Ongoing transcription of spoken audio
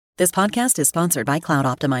This podcast is sponsored by Cloud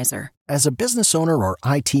Optimizer. As a business owner or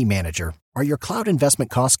IT manager, are your cloud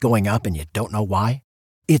investment costs going up and you don't know why?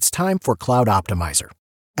 It's time for Cloud Optimizer.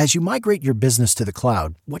 As you migrate your business to the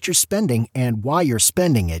cloud, what you're spending and why you're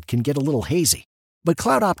spending it can get a little hazy. But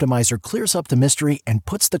Cloud Optimizer clears up the mystery and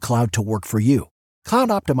puts the cloud to work for you. Cloud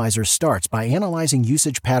Optimizer starts by analyzing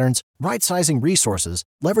usage patterns, right-sizing resources,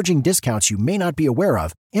 leveraging discounts you may not be aware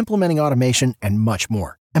of, implementing automation, and much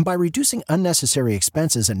more. And by reducing unnecessary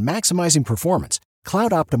expenses and maximizing performance,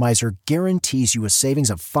 Cloud Optimizer guarantees you a savings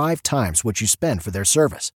of 5 times what you spend for their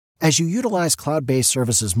service. As you utilize cloud-based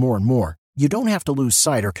services more and more, you don't have to lose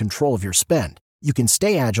sight or control of your spend. You can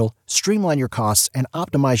stay agile, streamline your costs, and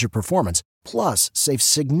optimize your performance, plus save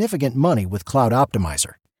significant money with Cloud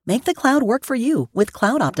Optimizer. Make the cloud work for you with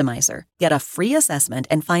Cloud Optimizer. Get a free assessment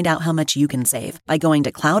and find out how much you can save by going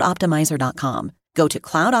to cloudoptimizer.com. Go to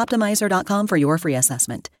cloudoptimizer.com for your free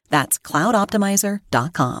assessment. That's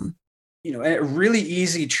cloudoptimizer.com. You know, a really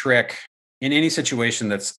easy trick in any situation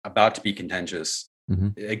that's about to be contentious.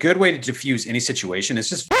 A good way to diffuse any situation is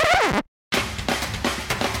just...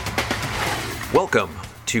 Welcome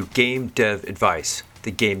to Game Dev Advice,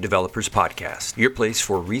 the Game Developers Podcast, your place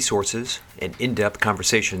for resources and in-depth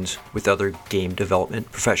conversations with other game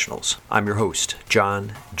development professionals. I'm your host,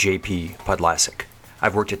 John J.P. Podlasic.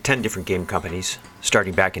 I've worked at 10 different game companies,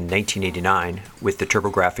 starting back in 1989 with the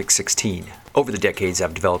TurboGrafx 16. Over the decades,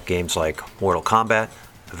 I've developed games like Mortal Kombat,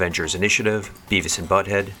 Avengers Initiative, Beavis and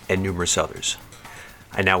Butthead, and numerous others.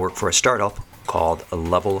 I now work for a startup called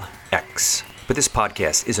Level X. But this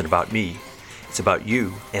podcast isn't about me. It's about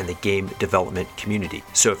you and the game development community.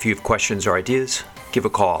 So if you have questions or ideas, give a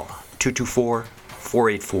call,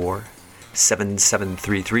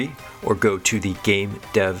 224-484-7733, or go to the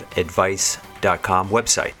GameDevAdvice.com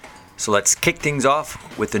website. So let's kick things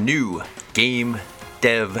off with the new Game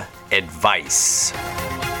Dev Advice.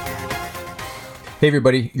 Hey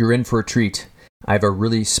everybody, you're in for a treat. I have a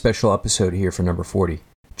really special episode here for number 40.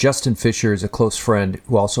 Justin Fisher is a close friend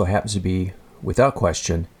who also happens to be, without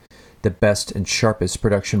question, the best and sharpest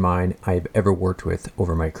production mind I have ever worked with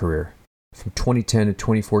over my career. From 2010 to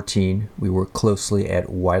 2014, we worked closely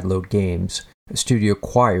at Wide Load Games, a studio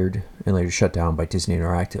acquired and later shut down by Disney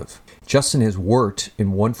Interactive. Justin has worked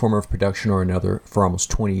in one form of production or another for almost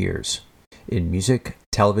 20 years, in music,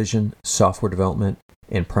 television, software development,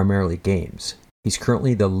 and primarily games. He's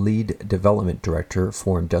currently the lead development director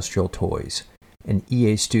for Industrial Toys, an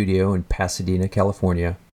EA studio in Pasadena,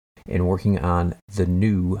 California, and working on the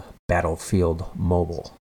new Battlefield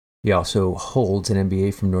Mobile. He also holds an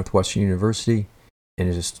MBA from Northwestern University and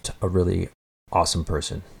is just a really awesome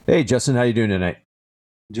person. Hey, Justin, how you doing tonight?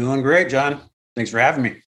 Doing great, John. Thanks for having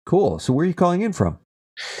me. Cool. So where are you calling in from?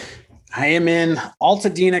 I am in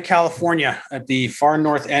Altadena, California, at the far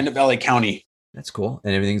north end of LA County. That's cool.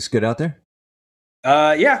 And everything's good out there?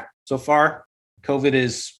 Yeah, so far, COVID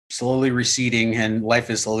is slowly receding and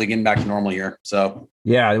life is slowly getting back to normal here. So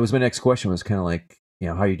yeah, it was my next question was kind of like, you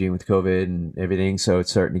know, how are you doing with COVID and everything? So it's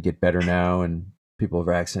starting to get better now and people are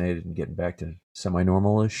vaccinated and getting back to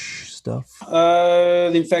semi-normal-ish stuff.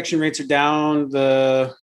 The infection rates are down.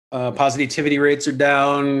 The positivity rates are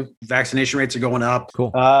down. Vaccination rates are going up.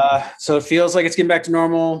 Cool. So it feels like it's getting back to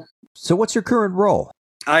normal. So what's your current role?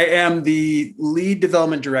 I am the lead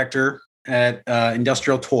development director at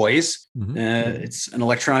Industrial Toys. It's an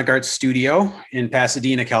electronic arts studio in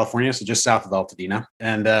Pasadena, California, so just south of Altadena.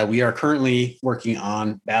 And we are currently working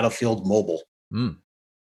on Battlefield Mobile.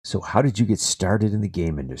 So how did you get started in the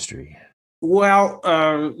game industry? Well,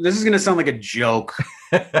 this is going to sound like a joke,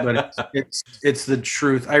 but it's the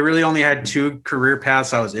truth. I really only had 2 career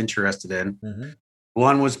paths I was interested in.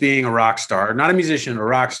 One was being a rock star, not a musician, a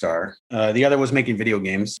rock star. The other was making video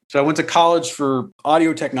games. So I went to college for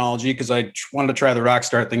audio technology because I wanted to try the rock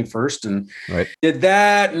star thing first and did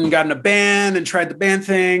that and got in a band and tried the band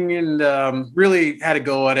thing and really had a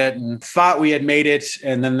go at it and thought we had made it.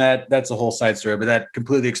 And then that's a whole side story, but that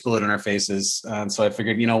completely exploded in our faces. And so I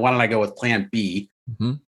figured, why don't I go with plan B?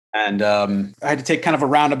 And I had to take kind of a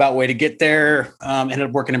roundabout way to get there. Ended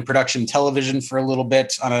up working in production television for a little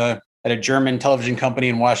bit at a German television company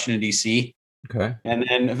in Washington, D.C. Okay. And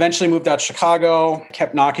then eventually moved out to Chicago,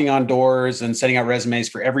 kept knocking on doors and sending out resumes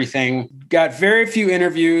for everything. Got very few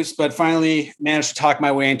interviews, but finally managed to talk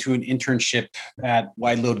my way into an internship at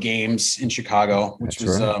Wide Load Games in Chicago, which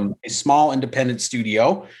was a small independent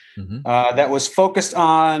studio that was focused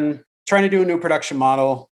on trying to do a new production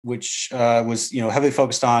model, which was heavily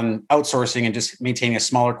focused on outsourcing and just maintaining a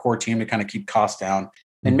smaller core team to kind of keep costs down.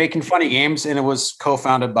 And making funny games. And it was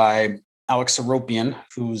co-founded by Alex Seropian,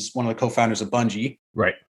 who's one of the co-founders of Bungie.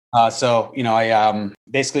 Right. So, I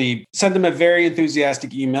basically sent them a very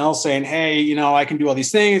enthusiastic email saying, hey, I can do all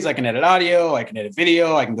these things. I can edit audio. I can edit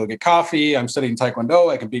video. I can go get coffee. I'm studying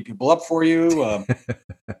Taekwondo. I can beat people up for you.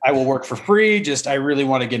 I will work for free. I really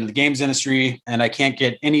want to get into the games industry, and I can't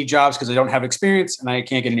get any jobs because I don't have experience, and I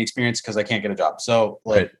can't get any experience because I can't get a job. So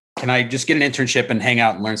Can I just get an internship and hang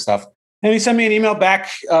out and learn stuff? And he sent me an email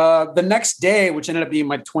back the next day, which ended up being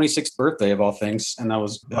my 26th birthday of all things. And I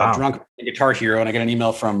was drunk at Guitar Hero, and I got an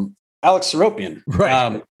email from Alex Seropian.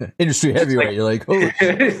 Right. Industry heavyweight. You're like, holy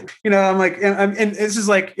I'm like, and this is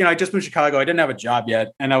like, I just moved to Chicago. I didn't have a job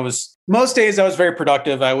yet. And most days I was very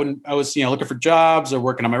productive. I was, looking for jobs or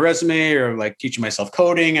working on my resume or like teaching myself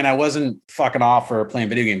coding. And I wasn't fucking off or playing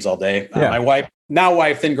video games all day. My wife,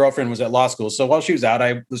 then girlfriend, was at law school. So while she was out,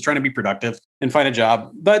 I was trying to be productive and find a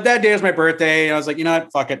job. But that day was my birthday. And I was like, you know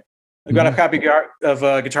what? Fuck it. I got a copy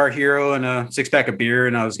of Guitar Hero and a 6-pack of beer.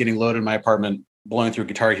 And I was getting loaded in my apartment, blowing through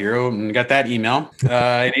Guitar Hero, and got that email.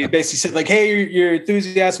 And he basically said like, hey, your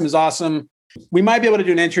enthusiasm is awesome. We might be able to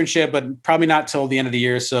do an internship, but probably not till the end of the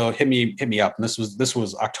year. So hit me up. And this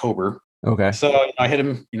was October. Okay. So I hit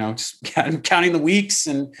him, just counting the weeks,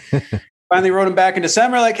 and finally wrote him back in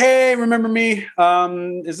December, like, hey, remember me?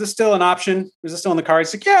 Is this still an option? Is this still in the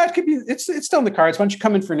cards? Like, yeah, it could be. It's still in the cards. Why don't you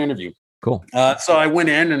come in for an interview? Cool. So I went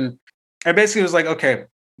in, and I basically was like, okay,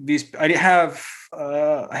 I have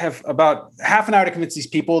about half an hour to convince these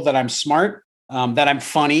people that I'm smart, that I'm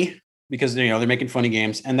funny because they're making funny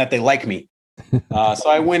games, and that they like me. So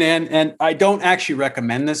I went in, and I don't actually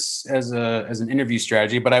recommend this as an interview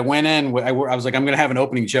strategy, but I went in. I was like, I'm going to have an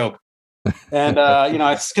opening joke. And,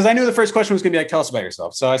 because I knew the first question was going to be like, tell us about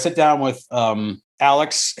yourself. So I sit down with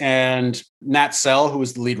Alex and Matt Sell, who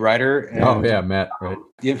was the lead writer. And, Matt, right.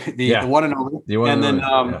 The one and only.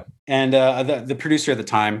 The producer at the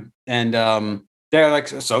time. And they're like,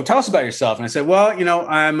 so tell us about yourself. And I said, well,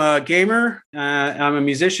 I'm a gamer, I'm a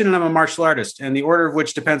musician, and I'm a martial artist. And the order of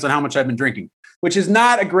which depends on how much I've been drinking, which is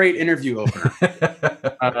not a great interview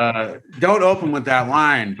opener. Don't open with that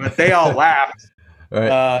line, but they all laughed.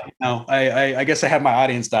 Right. I guess I have my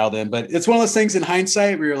audience dialed in, but it's one of those things in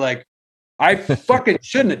hindsight where you're like, I fucking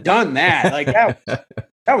shouldn't have done that. Like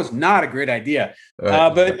that was not a great idea.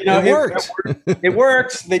 Right. But it worked. It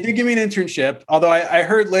worked. They did give me an internship. Although I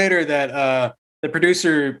heard later that the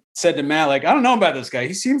producer said to Matt, like, I don't know about this guy.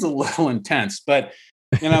 He seems a little intense, but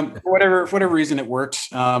for whatever reason, it worked.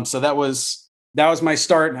 So that was my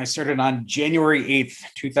start. And I started on January 8th,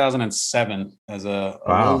 2007 as a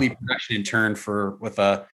lowly production intern with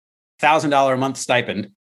a $1,000 a month stipend.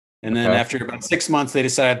 And then after about 6 months, they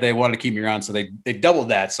decided they wanted to keep me around. So they doubled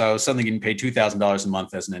that. So I was suddenly getting paid $2,000 a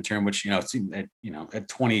month as an intern, which, at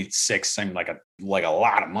 26 seemed like a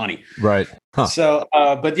lot of money. Right. Huh. So,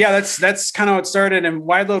 but yeah, that's kind of how it started. And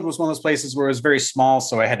Wide Load was one of those places where it was very small.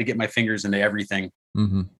 So I had to get my fingers into everything.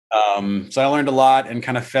 Mm-hmm. So I learned a lot and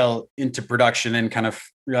kind of fell into production and kind of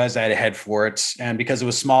realized I had a head for it. And because it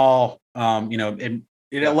was small, it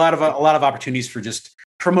had a lot of opportunities for just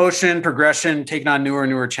promotion, progression, taking on newer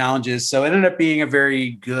and newer challenges. So it ended up being a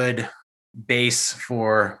very good base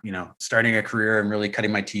for, starting a career and really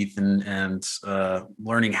cutting my teeth and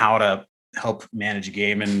learning how to help manage a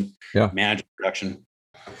game and manage production.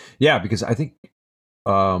 Yeah, because I think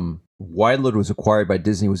Wide Load was acquired by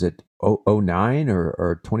Disney. Was it 09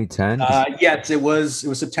 or 2010? Yes, it was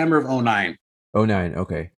September of 09. 09,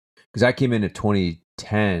 okay. Because I came in at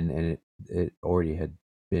 2010 and it already had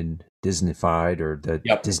been Disneyfied, or the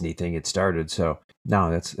Disney thing had started. So no,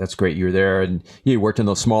 that's great. You were there and you worked in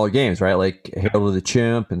those smaller games, right? Like Hail of the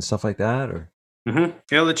Chimp and stuff like that, or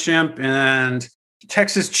Hail of the Chimp and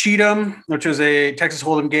Texas Cheat'em, which was a Texas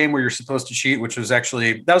Hold'em game where you're supposed to cheat, which was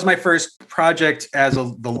that was my first project as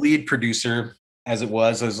the lead producer. As it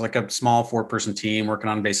was like a small 4-person team working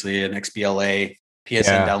on basically an XBLA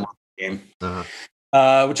PSN download game.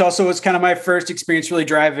 Which also was kind of my first experience really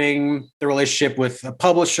driving the relationship with a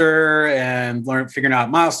publisher and figuring out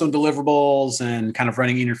milestone deliverables and kind of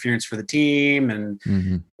running interference for the team and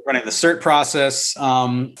running the cert process. A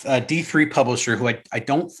D3 publisher who I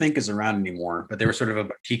don't think is around anymore, but they were sort of a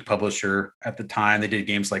boutique publisher at the time. They did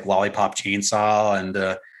games like Lollipop Chainsaw and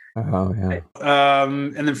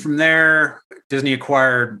then from there, Disney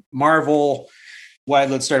acquired Marvel. Wide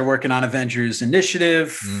Load started working on Avengers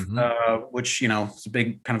Initiative, which, is a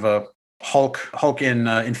big kind of a Hulk in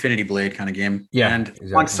Infinity Blade kind of game. Yeah, and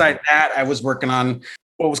alongside that, I was working on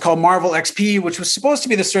what was called Marvel XP, which was supposed to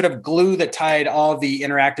be the sort of glue that tied all the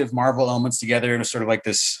interactive Marvel elements together in a sort of like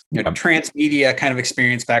this transmedia kind of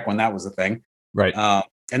experience back when that was a thing. Right.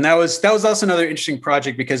 And that was also another interesting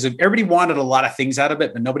project because everybody wanted a lot of things out of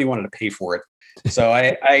it, but nobody wanted to pay for it. So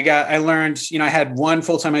I learned, I had one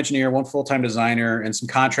full-time engineer, one full-time designer, and some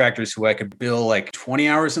contractors who I could bill like 20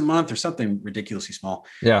 hours a month or something ridiculously small.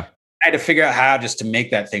 Yeah. I had to figure out how just to make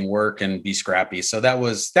that thing work and be scrappy. So that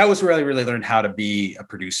was where I really learned how to be a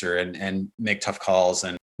producer and make tough calls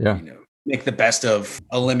and, make the best of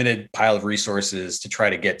a limited pile of resources to try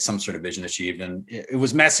to get some sort of vision achieved. And it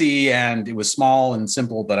was messy and it was small and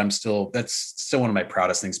simple, but that's still one of my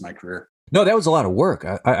proudest things in my career. No, that was a lot of work.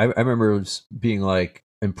 I remember being like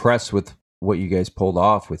impressed with what you guys pulled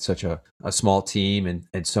off with such a small team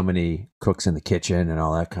and so many cooks in the kitchen and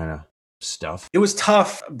all that kind of stuff. It was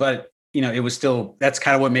tough, but it was still, that's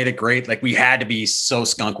kind of what made it great. Like we had to be so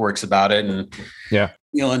skunkworks about it and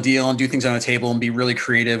and deal and do things on the table and be really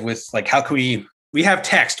creative with like, how can we have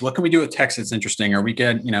text? What can we do with text that's interesting? Or we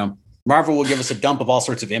can, Marvel will give us a dump of all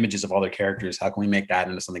sorts of images of all their characters. How can we make that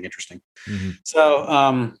into something interesting? Mm-hmm. So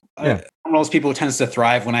I'm one of those people who tends to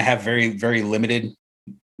thrive when I have very, very limited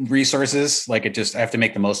resources. Like I have to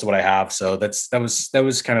make the most of what I have. So that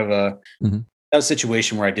was kind of that was a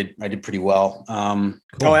situation where I did pretty well.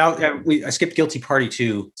 Cool. I skipped Guilty Party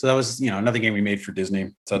 2. So that was, another game we made for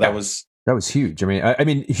Disney. So that was huge. I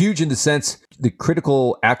mean, huge in the sense, the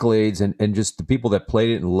critical accolades and just the people that played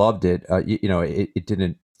it and loved it, it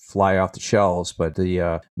didn't fly off the shelves, but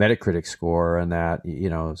the Metacritic score and that,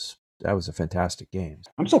 that was a fantastic game.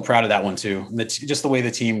 I'm so proud of that one too. Just the way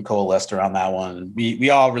the team coalesced around that one. We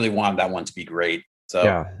all really wanted that one to be great. So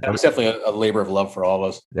that was definitely a labor of love for all of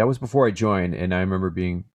us. That was before I joined, and I remember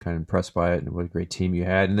being kind of impressed by it and what a great team you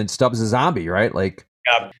had. And then Stubbs a zombie, right? Like,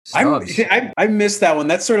 I missed that one.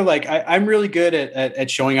 That's sort of like I'm really good at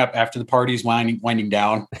showing up after the party's winding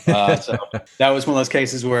down. So that was one of those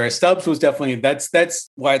cases where Stubbs was definitely that's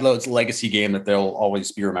Wide Load's legacy game that they'll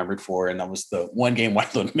always be remembered for. And that was the one game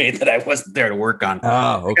Wide Load made that I wasn't there to work on.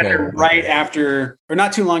 Oh, okay. Right after, or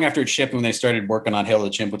not too long after it shipped, when they started working on Hail to the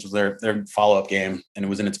Chimp, which was their follow-up game, and it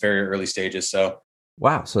was in its very early stages. So.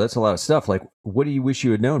 Wow. So that's a lot of stuff. Like, what do you wish you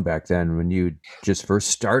had known back then when you just first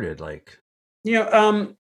started? Like. I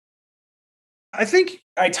think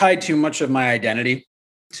I tied too much of my identity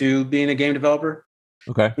to being a game developer.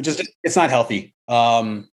 Okay. Which is, it's not healthy.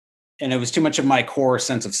 And it was too much of my core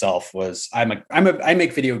sense of self was I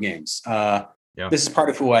make video games. This is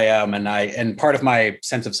part of who I am. And part of my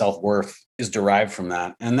sense of self-worth is derived from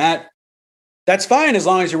that. And that's fine as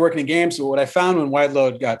long as you're working in games. But what I found when Wide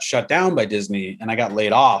Load got shut down by Disney and I got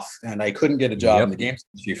laid off and I couldn't get a job in the games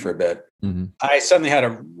industry for a bit, I suddenly had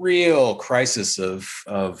a real crisis of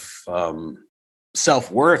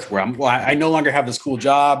self-worth where I no longer have this cool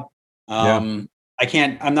job. I'm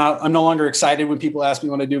no longer excited when people ask me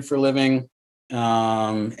what I do for a living.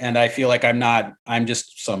 And I feel like I'm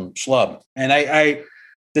just some schlub. And I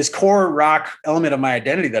this core rock element of my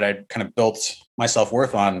identity that I kind of built my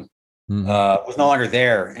self-worth on was no longer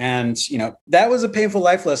there. And, that was a painful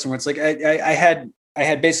life lesson where it's like, I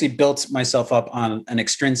had basically built myself up on an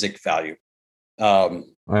extrinsic value. And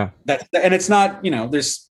it's not,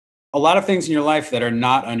 there's a lot of things in your life that are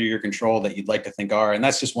not under your control that you'd like to think are, and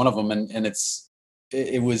that's just one of them. And it's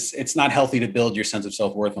not healthy to build your sense of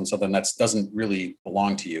self-worth on something that doesn't really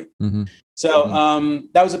belong to you. So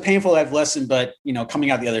that was a painful life lesson, but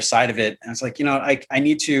coming out the other side of it, and it's like, I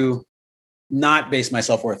need to not base my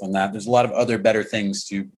self-worth on that. There's a lot of other better things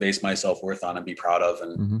to base my self-worth on and be proud of.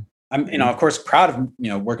 And I'm, of course, proud of,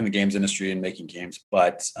 working in the games industry and making games,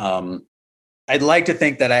 but I'd like to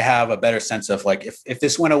think that I have a better sense of like, if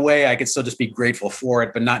this went away, I could still just be grateful for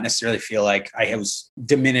it, but not necessarily feel like I was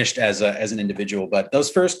diminished as an individual. But those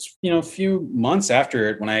first, few months after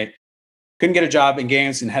it, when I couldn't get a job in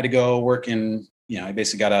games and had to go work in, I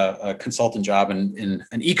basically got a consultant job in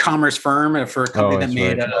an e-commerce firm for a company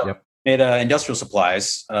that made industrial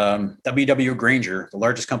supplies, W.W. Grainger, the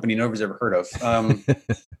largest company nobody's ever heard of.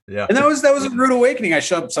 And that was a rude awakening. I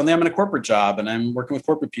show up suddenly, I'm in a corporate job and I'm working with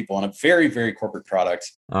corporate people on a very, very corporate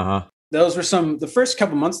product. Those were the first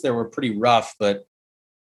couple months there were pretty rough, but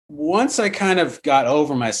once I kind of got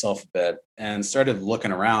over myself a bit and started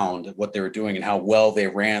looking around at what they were doing and how well they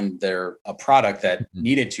ran a product that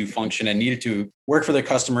needed to function and needed to work for their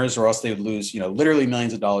customers, or else they would lose, literally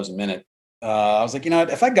millions of dollars a minute. I was like,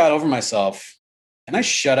 if I got over myself and I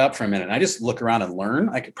shut up for a minute and I just look around and learn,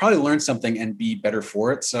 I could probably learn something and be better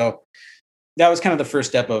for it. So that was kind of the first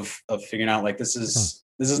step of figuring out like, this is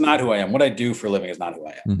not who I am. What I do for a living is not who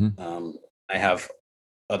I am. I have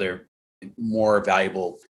other more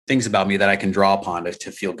valuable things about me that I can draw upon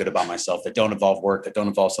to feel good about myself, that don't involve work, that don't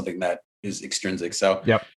involve something that is extrinsic. So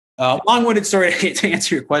long-winded story to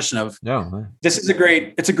answer your question of it's a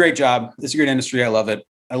great job. It's a great industry. I love it.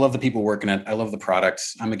 I love the people working it. I love the product.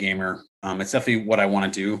 I'm a gamer. It's definitely what I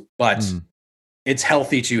want to do, but it's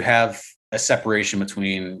healthy to have a separation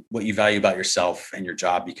between what you value about yourself and your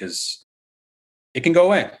job, because it can go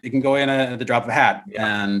away. It can go away at the drop of a hat,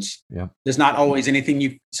 and there's not always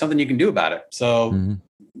something you can do about it. So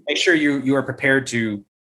make sure you are prepared to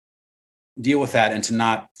deal with that and to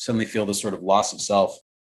not suddenly feel this sort of loss of self.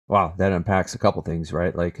 Wow, that unpacks a couple things,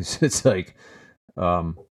 right? Like it's like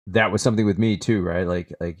that was something with me too, right?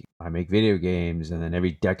 Like I make video games, and then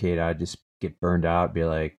every decade I just get burned out, be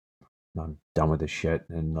like, I'm done with this shit,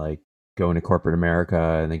 and like go into corporate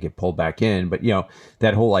America and then get pulled back in. But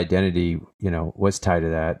that whole identity, was tied to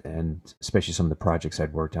that, and especially some of the projects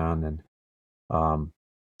I'd worked on, and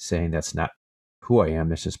saying that's not who I am,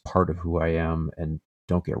 that's just part of who I am, and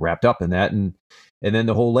don't get wrapped up in that. And then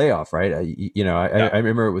the whole layoff, right? I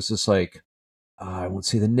remember it was just like, I won't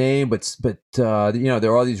say the name, but there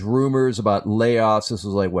are all these rumors about layoffs. This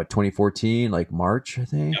was like 2014, like March, I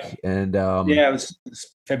think. And it was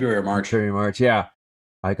February or March. Yeah.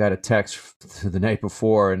 I got a text the night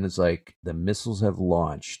before, and it's like, the missiles have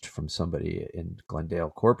launched, from somebody in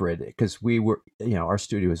Glendale corporate, because we were, our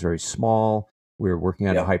studio was very small. We were working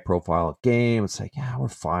on a high profile game. It's like, we're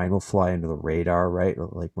fine. We'll fly under the radar, right?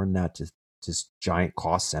 Like, we're not just this giant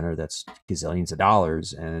cost center that's gazillions of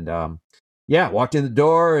dollars. And walked in the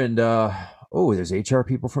door, and there's HR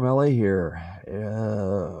people from LA here.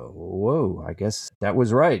 Whoa, I guess that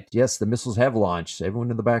was right. Yes, the missiles have launched.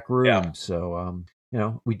 Everyone in the back room. Yeah. So,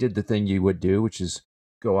 we did the thing you would do, which is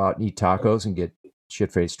go out and eat tacos and get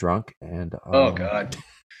shit-faced drunk. And oh God.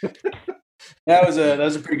 That was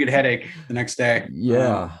a pretty good headache the next day.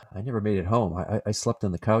 Yeah, I never made it home. I slept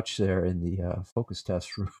on the couch there in the focus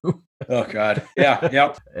test room. Oh God, yeah,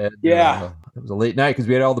 yep, and, it was a late night because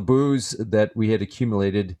we had all the booze that we had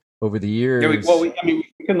accumulated over the years. We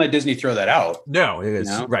couldn't let Disney throw that out. No, it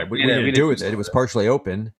was right. We didn't do it. It was partially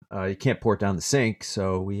open. You can't pour it down the sink,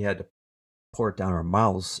 so we had to pour it down our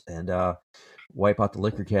mouths and wipe out the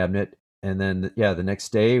liquor cabinet. And then the next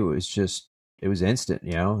day it was instant.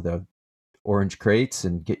 The orange crates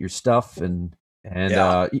and get your stuff, and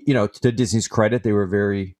to Disney's credit, they were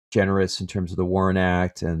very generous in terms of the Warren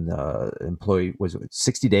Act, and employee was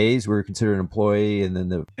 60 days we were considered an employee, and then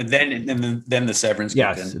the severance.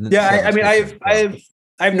 Yes,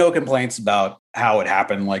 I have no complaints about how it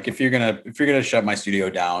happened. Like, if you're gonna shut my studio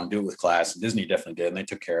down, do it with class. And Disney definitely did, and they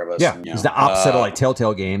took care of us. Yeah, and, it's the opposite of like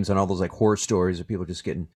Telltale Games and all those like horror stories of people just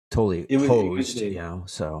getting totally hosed.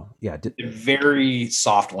 So very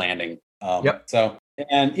soft landing. So,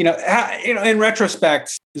 and in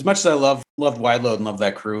retrospect, as much as I loved Wide Load and love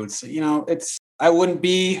that crew, I wouldn't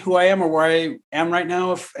be who I am or where I am right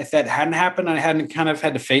now if that hadn't happened. I hadn't kind of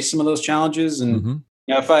had to face some of those challenges. And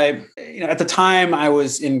if I, at the time I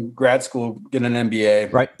was in grad school getting an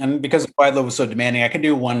MBA, right? And because Wide Load was so demanding, I could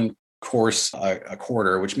do one course a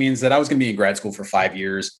quarter, which means that I was going to be in grad school for 5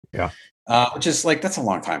 years. Yeah. Which is like, that's a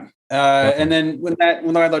long time. And then when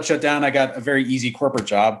Wide Load shut down, I got a very easy corporate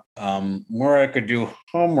job where I could do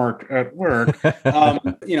homework at work.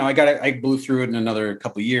 I blew through it in another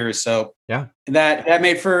couple of years. So that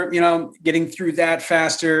made for, getting through that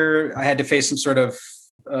faster. I had to face some sort of,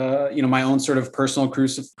 my own sort of personal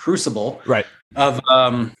crucible, right? Of,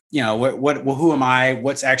 who am I?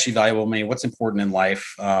 What's actually valuable to me? What's important in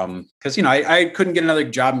life? Because, I couldn't get another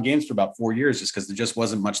job in games for about 4 years just because there just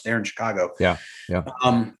wasn't much there in Chicago. Yeah.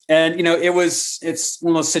 And, it's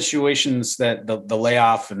one of those situations that the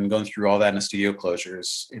layoff and going through all that in a studio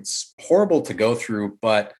closures, it's horrible to go through,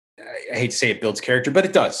 but I hate to say it builds character, but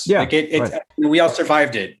it does. Yeah. Right. We all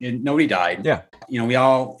survived it, and nobody died. Yeah.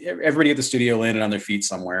 Everybody at the studio landed on their feet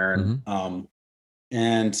somewhere.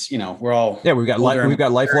 And, we're all, we've got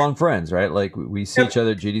lifelong friends, right? Like we see each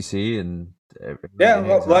other at GDC, and a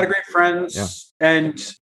lot of great friends. Yeah.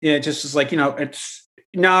 And it just is like, it's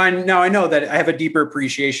now I know that I have a deeper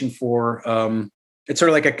appreciation for, it's sort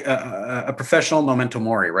of like a professional memento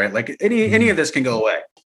mori, right? Like any of this can go away.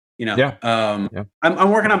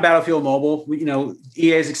 I'm working on Battlefield Mobile.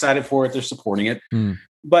 EA is excited for it. They're supporting it,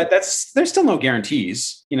 but there's still no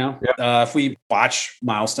guarantees. If we botch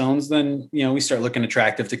milestones, then we start looking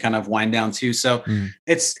attractive to kind of wind down too. So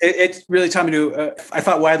it's really time to do. I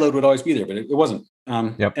thought Wide Load would always be there, but it wasn't.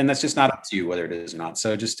 And that's just not up to you whether it is or not.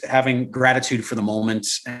 So just having gratitude for the moment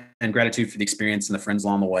and gratitude for the experience and the friends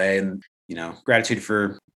along the way, and gratitude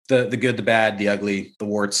for the good, the bad, the ugly, the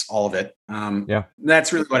warts, all of it.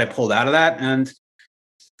 That's really what I pulled out of that. And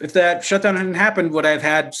if that shutdown hadn't happened, would I have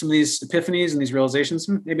had some of these epiphanies and these realizations?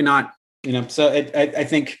 Maybe not. So I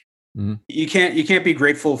think you can't be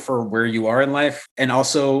grateful for where you are in life and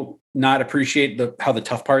also not appreciate how the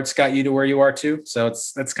tough parts got you to where you are too. So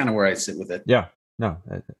that's kind of where I sit with it. Yeah, no,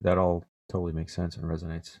 that all totally makes sense and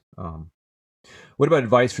resonates. What about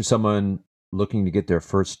advice for someone looking to get their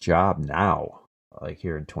first job now, like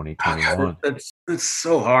here in 2021? It's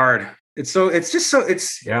so hard. This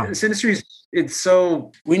industry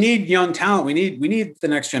we need young talent. We need the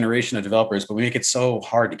next generation of developers, but we make it so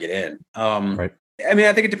hard to get in. Right. I mean,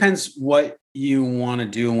 I think it depends what you want to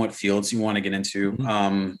do and what fields you want to get into.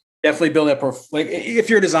 Mm-hmm. Definitely build up. Like if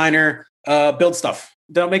you're a designer, build stuff.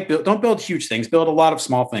 Don't build huge things. Build a lot of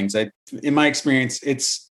small things. In my experience,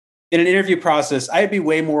 it's in an interview process. I'd be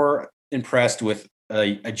way more impressed with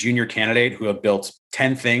a junior candidate who have built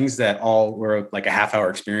 10 things that all were like a half-hour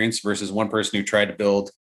experience versus one person who tried to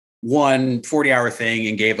build one 40-hour thing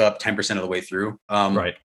and gave up 10% of the way through.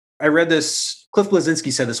 Right. I read this. Cliff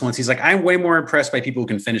Bleszinski said this once. He's like, I'm way more impressed by people who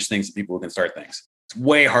can finish things than people who can start things. It's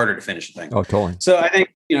way harder to finish a thing. Oh, totally. So I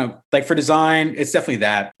think, like for design, it's definitely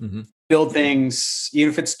that. Mm-hmm. Build things,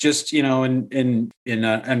 even if it's just, in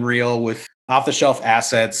Unreal with off-the-shelf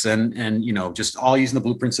assets and just all using the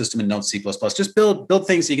blueprint system and Node C++. Just build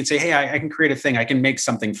things so you can say, hey, I can create a thing. I can make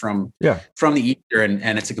something from the ether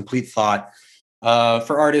and it's a complete thought.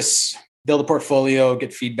 For artists, build a portfolio,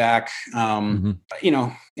 get feedback.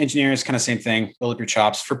 Engineers, kind of same thing. Build up your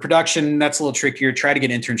chops. For production, that's a little trickier. Try to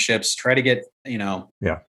get internships. Try to get,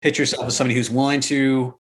 pitch yourself as somebody who's willing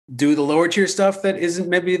to do the lower tier stuff that isn't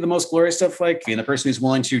maybe the most glorious stuff, like being the person who's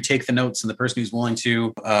willing to take the notes and the person who's willing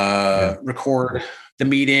to record the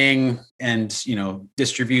meeting and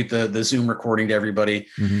distribute the Zoom recording to everybody.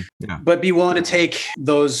 But be willing to take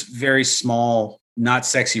those very small, not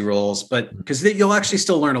sexy roles, but because you'll actually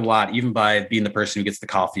still learn a lot even by being the person who gets the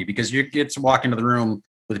coffee, because you get to walk into the room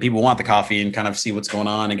with the people who want the coffee and kind of see what's going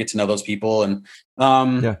on and get to know those people. And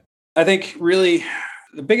I think really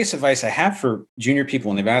the biggest advice I have for junior people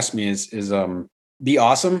when they've asked me is be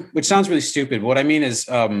awesome, which sounds really stupid. What I mean is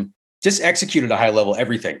just execute at a high level,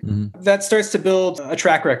 everything. That starts to build a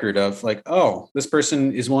track record of like, oh, this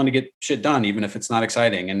person is willing to get shit done, even if it's not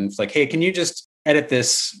exciting. And it's like, hey, can you just edit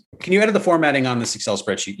this? Can you edit the formatting on this Excel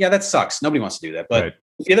spreadsheet? Yeah, that sucks. Nobody wants to do that. But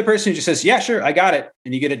if you're the person who just says, yeah, sure, I got it,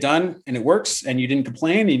 and you get it done and it works and you didn't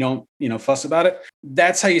complain, and you don't, fuss about it.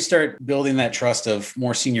 That's how you start building that trust of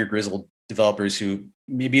more senior grizzled developers who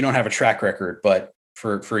maybe you don't have a track record, but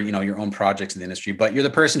for your own projects in the industry, but you're the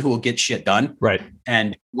person who will get shit done, right?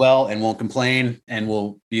 And won't complain and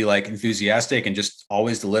will be like enthusiastic and just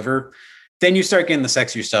always deliver. Then you start getting the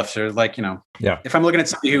sexier stuff. So like, if I'm looking at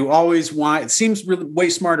somebody who always it seems really way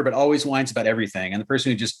smarter, but always whines about everything, and the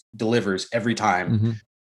person who just delivers every time,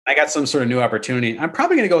 I got some sort of new opportunity, I'm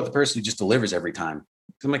probably going to go with the person who just delivers every time.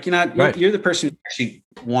 I'm like, you're the person who actually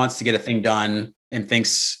wants to get a thing done and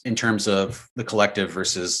thinks in terms of the collective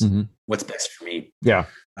versus what's best for me. Yeah.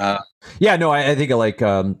 I think like,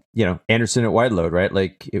 Anderson at Wide Load, right?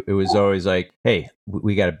 Like it was always like, hey,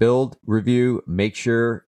 we got to build, review, make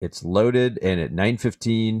sure it's loaded. And at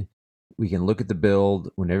 9:15, we can look at the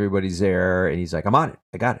build when everybody's there. And he's like, I'm on it.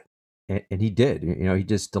 I got it. And he did, he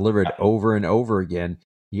just delivered over and over again.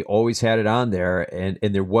 He always had it on there, and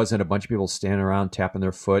there wasn't a bunch of people standing around tapping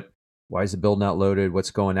their foot. Why is the build not loaded?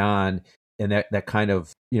 What's going on? And that kind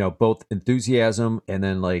of, both enthusiasm and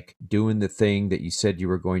then like doing the thing that you said you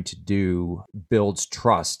were going to do builds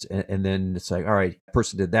trust. And then it's like, all right,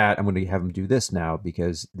 person did that. I'm going to have them do this now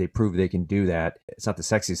because they prove they can do that. It's not the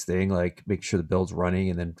sexiest thing, like make sure the build's running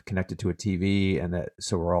and then connected to a TV, and that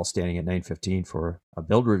so we're all standing at 9:15 for a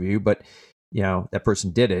build review. But, that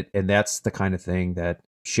person did it. And that's the kind of thing that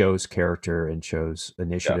shows character and shows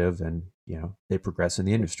initiative, and they progress in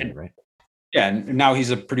the industry, right? Yeah, and now he's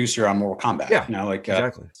a producer on Mortal Kombat. Yeah,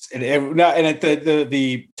 exactly.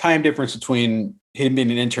 The time difference between him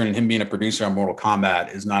being an intern and him being a producer on Mortal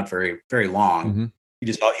Kombat is not very, very long.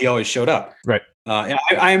 He always showed up. Right.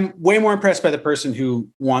 I'm way more impressed by the person who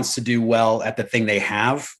wants to do well at the thing they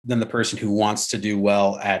have than the person who wants to do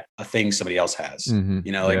well at a thing somebody else has.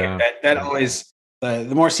 That always.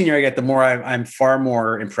 The more senior I get, the more I'm far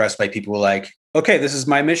more impressed by people who are like, okay, this is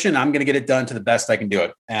my mission. I'm going to get it done to the best I can do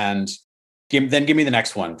it. And then give me the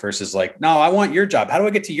next one versus like, no, I want your job. How do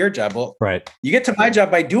I get to your job? Well, right. You get to my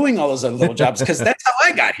job by doing all those other little jobs because that's how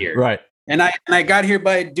I got here. Right. And I got here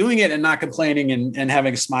by doing it and not complaining and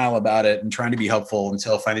having a smile about it and trying to be helpful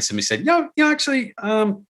until finally somebody said, actually,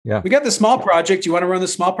 we got the small project. You want to run the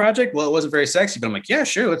small project? Well, it wasn't very sexy, but I'm like, yeah,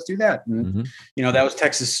 sure, let's do that. And that was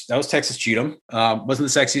Texas Cheatham.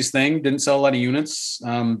 Wasn't the sexiest thing. Didn't sell a lot of units.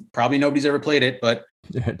 Probably nobody's ever played it, but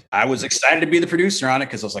I was excited to be the producer on it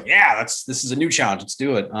because I was like, yeah, this is a new challenge. Let's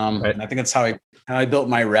do it. Right. And I think that's how I built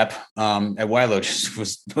my rep at Wilo.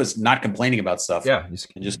 Just was not complaining about stuff. Yeah,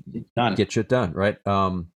 just done. Get shit done. Right.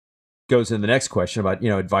 Goes in the next question about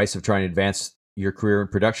advice of trying to advance your career in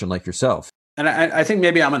production like yourself. and I think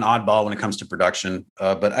maybe I'm an oddball when it comes to production,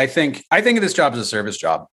 but I think of this job as a service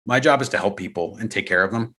job. My job is to help people and take care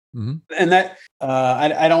of them. Mm-hmm. And that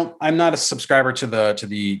I'm not a subscriber to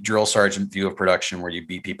the drill sergeant view of production where you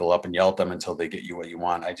beat people up and yell at them until they get you what you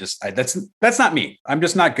want. That's not me. I'm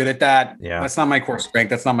just not good at that. Yeah. That's not my core strength.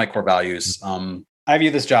 That's not my core values. I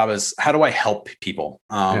view this job as how do I help people?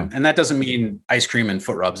 And that doesn't mean ice cream and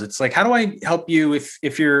foot rubs. It's like, how do I help you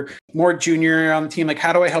if you're more junior on the team? Like,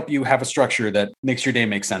 how do I help you have a structure that makes your day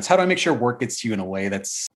make sense? How do I make sure work gets to you in a way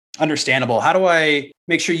that's understandable? How do I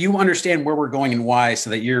make sure you understand where we're going and why so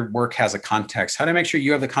that your work has a context? How do I make sure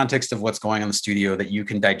you have the context of what's going on in the studio that you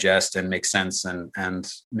can digest and make sense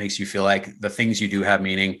and makes you feel like the things you do have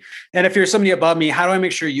meaning? And if you're somebody above me, how do I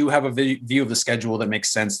make sure you have a view of the schedule that makes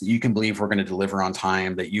sense, that you can believe we're going to deliver on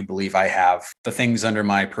time, that you believe I have the things under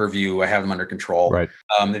my purview, I have them under control. Right.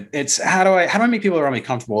 It's how do I make people around me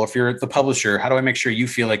comfortable? If you're the publisher, how do I make sure you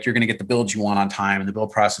feel like you're going to get the builds you want on time and the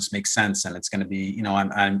build process makes sense and it's going to be,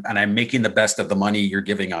 I'm making the best of the money you're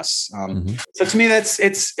giving us. So to me, it's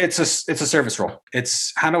a service role.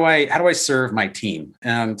 It's how do I serve my team?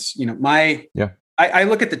 And I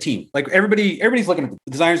look at the team. Like everybody's looking at the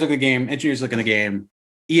designers, looking at the game, engineers looking at the game,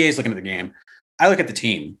 EA's looking at the game. I look at the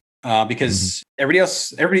team because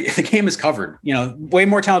the game is covered. Way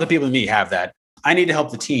more talented people than me have that. I need to help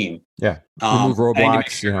the team. Yeah. Remove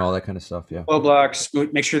roadblocks, all that kind of stuff. Yeah.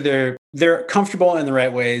 Roadblocks, make sure they're comfortable in the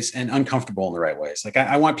right ways and uncomfortable in the right ways. Like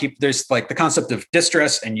I want people, there's like the concept of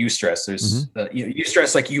distress and eustress. There's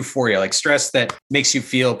eustress, like euphoria, like stress that makes you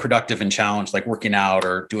feel productive and challenged, like working out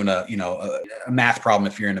or doing a math problem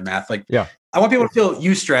if you're into math. Like, yeah. I want people to feel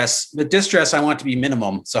eustress. The distress I want to be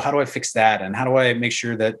minimum. So how do I fix that? And how do I make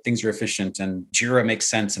sure that things are efficient and Jira makes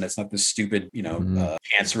sense and it's not this stupid,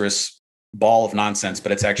 cancerous ball of nonsense, but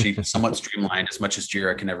it's actually somewhat streamlined as much as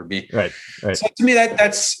Jira can ever be. Right. So to me,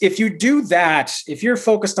 that's if you do that, if you're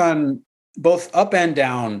focused on both up and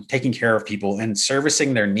down, taking care of people and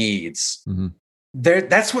servicing their needs,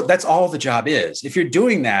 that's all the job is. If you're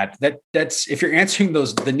doing that's if you're answering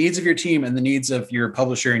the needs of your team and the needs of your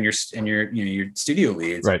publisher and your studio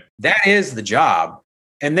leads, right, that is the job,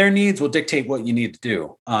 and their needs will dictate what you need to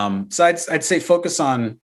do. So I'd say focus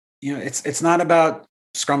on, it's not about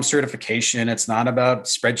Scrum certification. It's not about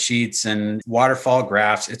spreadsheets and waterfall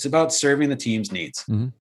graphs. It's about serving the team's needs.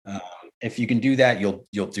 If you can do that,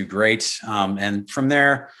 you'll do great. And from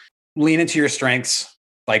there, lean into your strengths.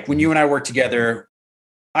 Like when you and I work together,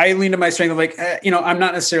 I lean to my strength of like, I'm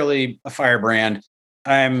not necessarily a firebrand.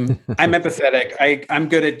 I'm empathetic. I'm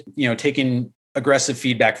good at, taking aggressive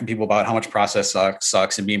feedback from people about how much process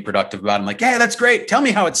sucks and being productive about it. I'm like, yeah, that's great. Tell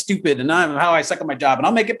me how it's stupid and how I suck at my job and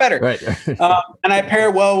I'll make it better. Right. And I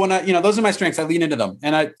pair well when those are my strengths. I lean into them.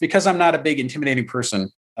 And because I'm not a big intimidating person,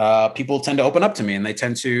 people tend to open up to me and they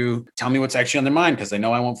tend to tell me what's actually on their mind because they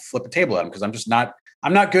know I won't flip a table at them because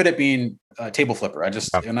I'm not good at being a table flipper.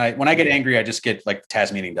 When I get angry, I just get like the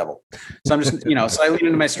Tasmanian devil. So I'm just, so I lean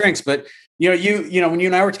into my strengths, but when you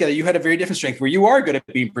and I work together, you had a very different strength where you are good at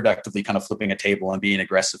being productively kind of flipping a table and being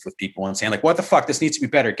aggressive with people and saying like, what the fuck, this needs to be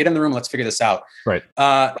better. Get in the room. Let's figure this out. Right.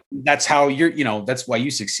 That's how that's why you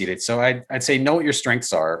succeeded. So I'd say know what your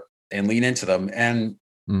strengths are and lean into them and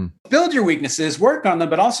build your weaknesses, work on them,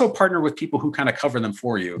 but also partner with people who kind of cover them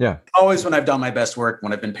for you. Yeah. Always when I've done my best work,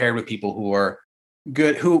 when I've been paired with people who are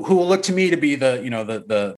good, who will look to me to be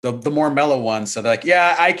the more mellow one. So they're like,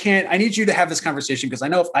 yeah, I need you to have this conversation because I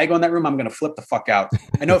know if I go in that room, I'm going to flip the fuck out.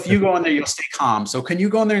 I know if you go in there, you'll stay calm. So can you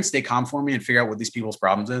go in there and stay calm for me and figure out what these people's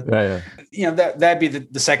problems is? Yeah. That'd be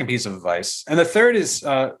the second piece of advice. And the third is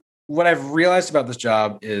what I've realized about this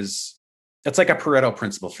job is it's like a Pareto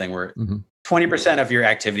principle thing where 20% of your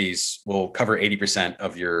activities will cover 80%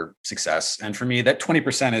 of your success. And for me, that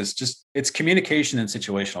 20% is it's communication and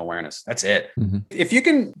situational awareness. That's it. If you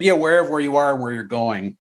can be aware of where you are and where you're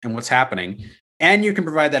going and what's happening, and you can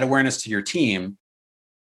provide that awareness to your team,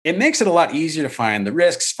 it makes it a lot easier to find the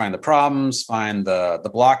risks, find the problems, find the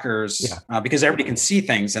blockers, because everybody can see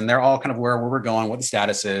things and they're all kind of where we're going, what the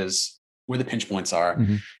status is, where the pinch points are,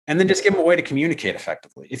 and then just give them a way to communicate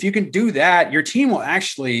effectively. If you can do that, your team will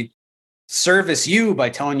actually service you by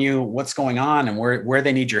telling you what's going on and where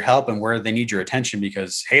they need your help and where they need your attention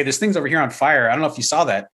because, hey, there's things over here on fire. I don't know if you saw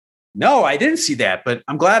that. No, I didn't see that, but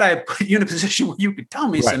I'm glad I put you in a position where you could tell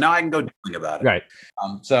me. Right. So now I can go doing about it. Right.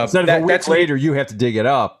 So instead of a week later, you have to dig it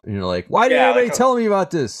up and you're like, why didn't anybody tell me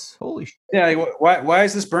about this? Holy shit. Yeah. Like, why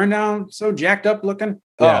is this burn down so jacked up looking?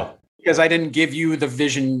 Yeah. Oh, because I didn't give you the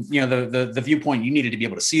vision, the viewpoint you needed to be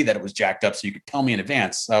able to see that it was jacked up so you could tell me in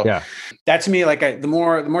advance. So that to me, like the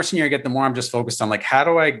more senior I get, the more I'm just focused on like, how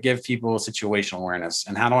do I give people situational awareness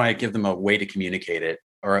and how do I give them a way to communicate it?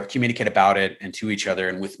 or communicate about it and to each other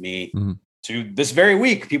and with me. To this very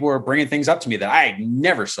week, people were bringing things up to me that I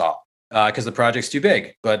never saw because the project's too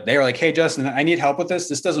big. But they were like, hey, Justin, I need help with this.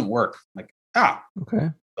 This doesn't work. I'm like, okay.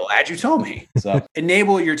 Glad you told me. So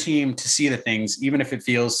enable your team to see the things, even if it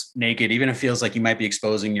feels naked, even if it feels like you might be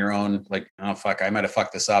exposing your own, like, oh, fuck, I might have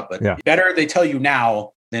fucked this up. But better they tell you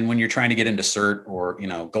now than when you're trying to get into cert or,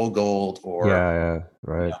 gold or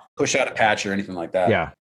push out a patch or anything like that. Yeah.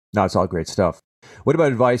 No, it's all great stuff. What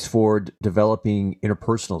about advice for developing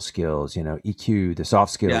interpersonal skills, EQ, the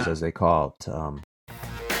soft skills as they call it?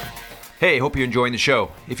 Hey, hope you're enjoying the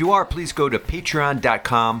show. If you are, please go to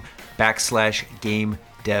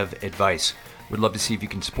patreon.com/GameDevAdvice. We'd love to see if you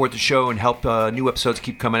can support the show and help new episodes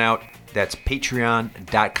keep coming out. That's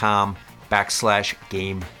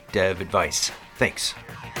patreon.com/GameDevAdvice. Thanks.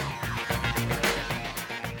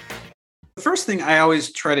 The first thing I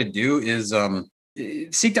always try to do is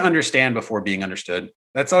seek to understand before being understood.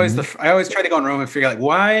 That's always I always try to go in a room and figure out,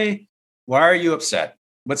 like, why are you upset?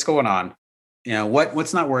 What's going on?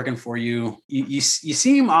 What's not working for you? You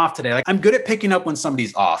seem off today. Like, I'm good at picking up when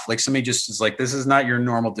somebody's off. Like, somebody just is like, this is not your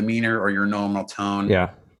normal demeanor or your normal tone. Yeah.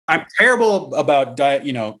 I'm terrible about,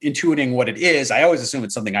 intuiting what it is. I always assume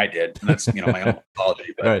it's something I did. And that's, my own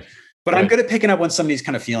apology. But I'm good at picking up when somebody's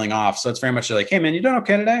kind of feeling off. So it's very much like, hey, man, you doing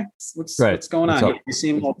okay today? What's going on? You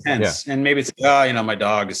seem a little tense. Yeah. And maybe it's, my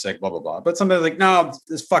dog is sick, blah, blah, blah. But somebody's like, no,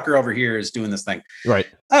 this fucker over here is doing this thing. Right.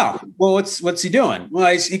 Oh, well, what's he doing?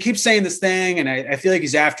 Well, he keeps saying this thing, and I feel like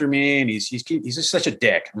he's after me, and he's just such a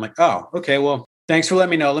dick. I'm like, oh, okay, well, thanks for letting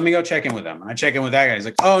me know. Let me go check in with him. And I check in with that guy. He's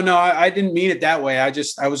like, oh, no, I didn't mean it that way. I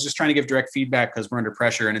was just trying to give direct feedback because we're under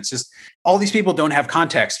pressure. And it's just, all these people don't have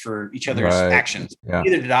context for each other's actions. Yeah.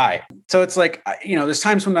 Neither did I. So it's like, there's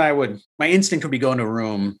times when my instinct would be go into a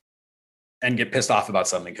room and get pissed off about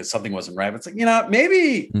something because something wasn't right. But it's like,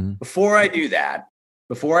 maybe before I do that,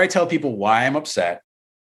 before I tell people why I'm upset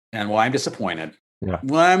and why I'm disappointed,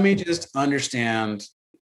 let me just understand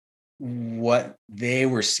what they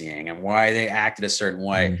were seeing and why they acted a certain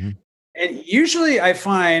way. And usually I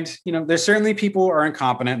find, there's certainly people who are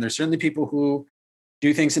incompetent. And there's certainly people who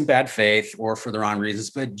do things in bad faith or for the wrong reasons.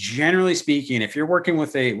 But generally speaking, if you're working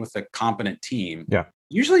with a competent team,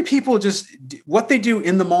 usually people just, what they do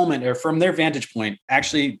in the moment or from their vantage point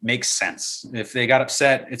actually makes sense. If they got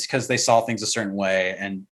upset, it's because they saw things a certain way.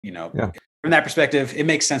 And, from that perspective, it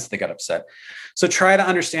makes sense that they got upset. So try to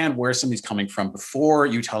understand where somebody's coming from before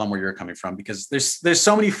you tell them where you're coming from, because there's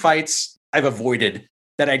so many fights I've avoided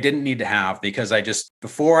that I didn't need to have because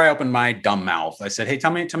before I opened my dumb mouth, I said, hey, tell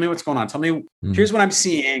me what's going on. Tell me, here's what I'm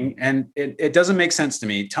seeing. And it doesn't make sense to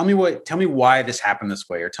me. Tell me why this happened this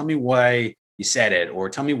way, or tell me why you said it, or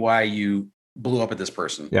tell me why you blew up at this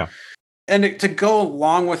person. Yeah. And to go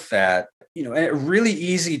along with that, a really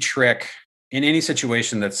easy trick in any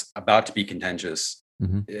situation that's about to be contentious,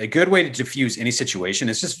 a good way to diffuse any situation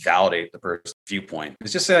is just validate the person's viewpoint.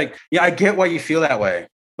 It's just say, like, I get why you feel that way.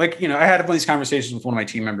 Like, I had one of these conversations with one of my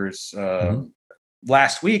team members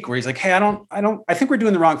last week where he's like, hey, I think we're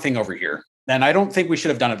doing the wrong thing over here. And I don't think we should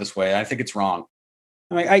have done it this way. I think it's wrong.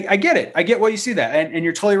 I'm like, I get it. I get why you see that. And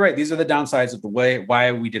you're totally right. These are the downsides of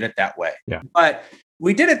why we did it that way. Yeah. But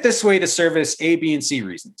we did it this way to service A, B, and C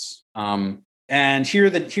reasons. And here are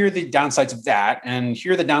the downsides of that. And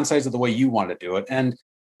here are the downsides of the way you want to do it. And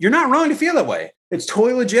you're not wrong to feel that way. It's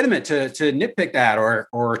totally legitimate to nitpick that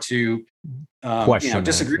or to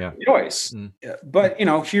disagree with your choice. But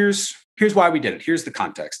here's why we did it. Here's the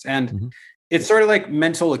context. And it's sort of like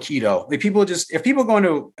mental Aikido. Like, if people go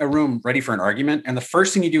into a room ready for an argument, and the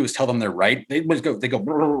first thing you do is tell them they're right, they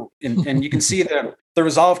go, and you can see the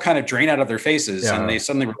resolve kind of drain out of their faces, and they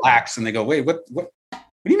suddenly relax and they go, wait, what do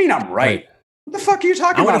you mean I'm right? What the fuck are you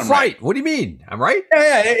talking about? I want to fight. Right? What do you mean? I'm right?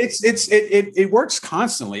 Yeah. It works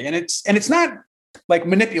constantly, and it's not like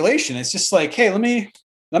manipulation. It's just like, hey, let me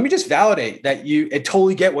just validate that I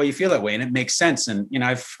totally get why you feel that way, and it makes sense. And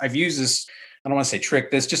I've used this, I don't want to say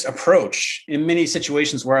trick, this just approach in many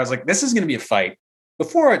situations where I was like, this is going to be a fight.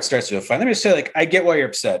 Before it starts to be a fight, let me just say, like, I get why you're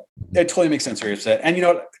upset. It totally makes sense why you're upset.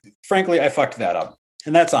 And frankly, I fucked that up,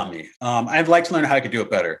 and that's on me. I'd like to learn how I could do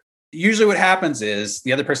it better. Usually what happens is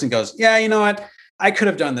the other person goes, yeah, you know what? I could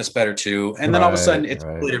have done this better too. And then all of a sudden it's a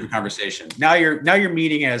completely different conversation. Now you're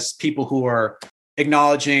meeting as people who are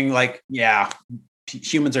acknowledging, like,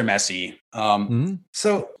 humans are messy.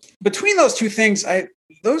 So between those two things, trying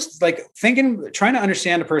to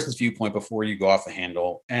understand a person's viewpoint before you go off the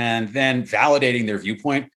handle, and then validating their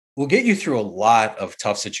viewpoint will get you through a lot of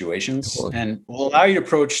tough situations and will allow you to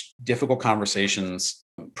approach difficult conversations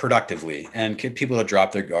productively and get people to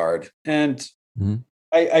drop their guard. And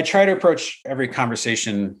I try to approach every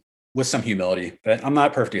conversation with some humility that I'm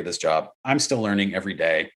not perfect at this job. I'm still learning every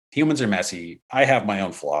day. Humans are messy. I have my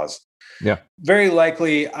own flaws. Yeah. Very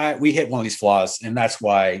likely we hit one of these flaws, and that's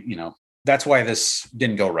why this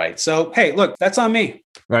didn't go right. So, hey, look, that's on me.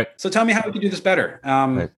 Right. So tell me how we can do this better.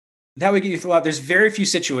 Right. That would get you through a lot. There's very few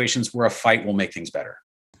situations where a fight will make things better.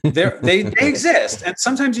 They exist. And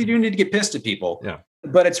sometimes you do need to get pissed at people. Yeah.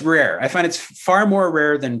 But it's rare. I find it's far more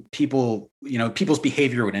rare than people's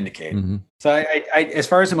behavior would indicate. Mm-hmm. So I, as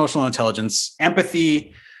far as emotional intelligence,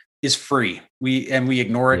 empathy is free. We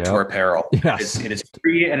ignore it to our peril. Yes. It is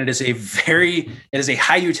free, and it is a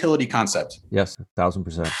high utility concept. Yes,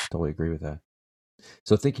 1,000%. Totally agree with that.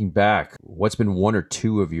 So thinking back, what's been one or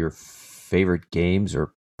two of your favorite games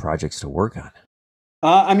or projects to work on?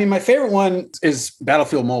 My favorite one is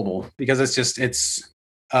Battlefield Mobile, because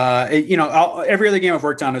every other game I've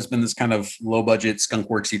worked on has been this kind of low budget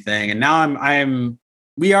skunkworksy thing. And now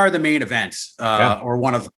we are the main event, or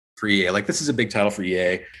one of for EA. Like, this is a big title for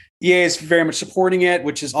EA. EA is very much supporting it,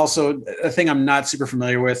 which is also a thing I'm not super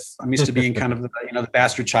familiar with. I'm used to being kind of the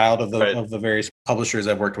bastard child of the various publishers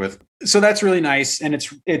I've worked with. So that's really nice. And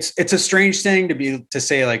it's a strange thing to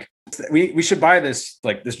say, like, we should buy this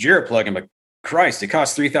Jira plugin, but Christ, it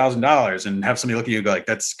costs $3,000, and have somebody look at you and go, like,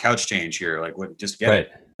 that's couch change here. Like, what? Just get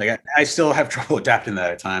it. Like, I still have trouble adapting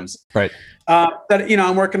that at times. Right. But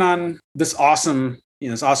I'm working on this awesome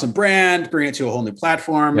brand, bring it to a whole new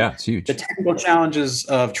platform. Yeah, it's huge. The technical challenges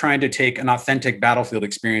of trying to take an authentic Battlefield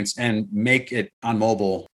experience and make it on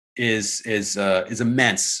mobile is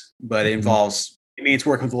immense. But it means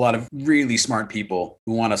working with a lot of really smart people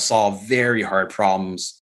who want to solve very hard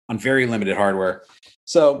problems on very limited hardware.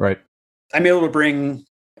 So right. I'm able to bring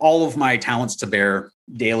all of my talents to bear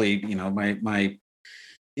daily. My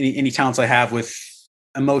any talents I have with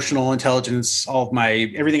emotional intelligence, all of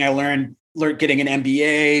everything I learned getting an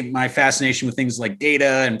MBA, my fascination with things like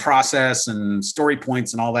data and process and story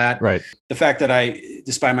points and all that. Right. The fact that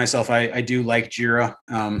despite myself, I do like Jira.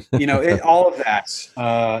 All of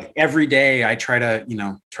that. Every day I try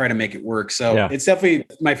to make it work. So It's definitely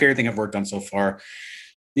my favorite thing I've worked on so far.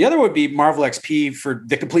 The other would be Marvel XP, for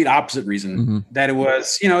the complete opposite reason, that it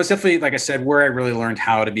was, it's definitely, like I said, where I really learned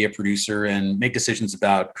how to be a producer and make decisions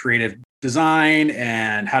about creative design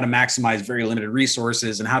and how to maximize very limited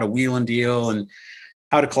resources and how to wheel and deal and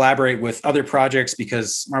how to collaborate with other projects,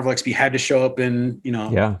 because Marvel XP had to show up in,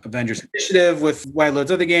 Avengers Initiative with Wild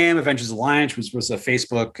Load's other game, Avengers Alliance, which was a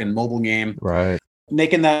Facebook and mobile game. Right.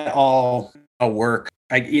 Making that all work.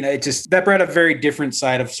 That brought a very different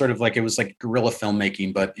side of sort of like, it was like guerrilla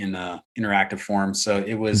filmmaking, but in a interactive form. So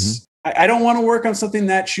it was, I don't want to work on something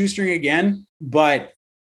that shoestring again, but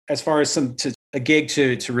as far as a gig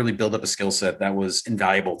to really build up a skill set that was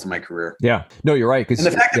invaluable to my career. Yeah, no, you're right. And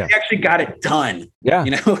the fact that we actually got it done. Yeah.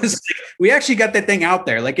 We actually got that thing out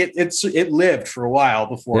there. Like it lived for a while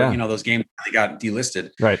before, those games really got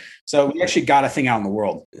delisted. Right. So we actually got a thing out in the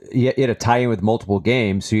world. Yeah, it had to tie in with multiple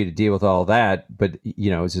games, so you had to deal with all that. But,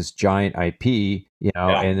 it's this giant IP,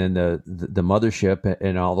 and then the mothership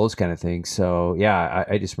and all those kind of things. So, yeah,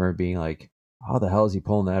 I just remember being like, how the hell is he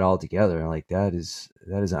pulling that all together? And like, that is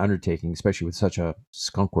an undertaking, especially with such a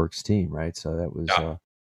skunkworks team, right? So that was.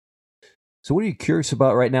 So what are you curious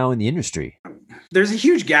about right now in the industry? There's a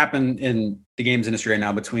huge gap in the games industry right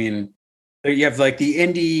now between, you have like the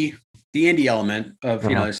indie element of,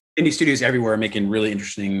 there's indie studios everywhere making really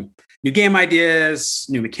interesting new game ideas,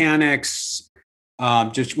 new mechanics,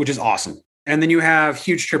 which is awesome. And then you have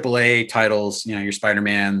huge AAA titles, your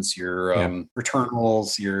Spider-Mans, your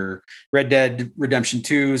Returnals, your Red Dead Redemption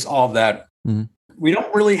 2s, all of that. Mm-hmm. We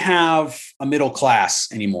don't really have a middle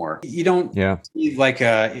class anymore. You don't see like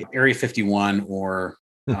Area 51 or,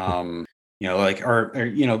 some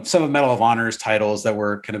of Medal of Honor's titles that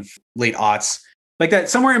were kind of late aughts, like that,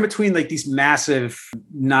 somewhere in between like these massive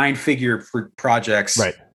 9-figure projects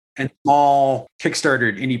and small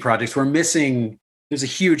Kickstarter indie projects. We're missing. There's a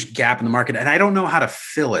huge gap in the market, and I don't know how to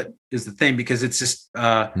fill it is the thing, because it's just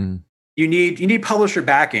you need publisher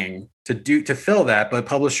backing to fill that, but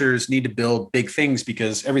publishers need to build big things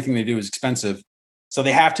because everything they do is expensive. So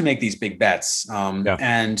they have to make these big bets.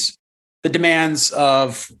 And the demands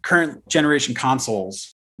of current generation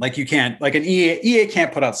consoles, like an EA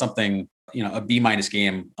can't put out something, a B-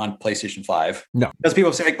 game on PlayStation 5. No. Because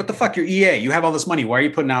people say, like, what the fuck, you're EA, you have all this money, why are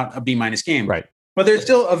you putting out a B- game? Right. But there's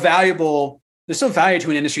still value to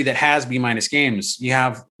an industry that has B- games. You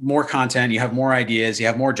have more content, you have more ideas, you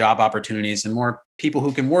have more job opportunities, and more people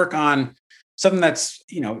who can work on something that's,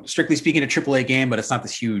 strictly speaking, a AAA game, but it's not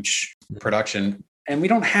this huge production. And we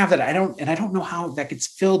don't have that. I don't know how that gets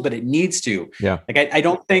filled, but it needs to. Yeah. Like, I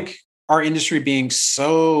don't think our industry being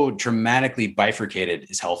so dramatically bifurcated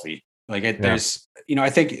is healthy. Like there's, I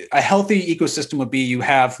think a healthy ecosystem would be you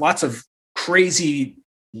have lots of crazy,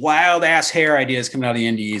 wild ass hair ideas coming out of the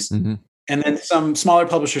indies. Mm-hmm. And then some smaller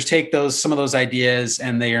publishers take some of those ideas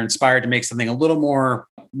and they are inspired to make something a little more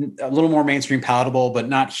mainstream palatable, but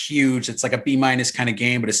not huge. It's like a B- kind of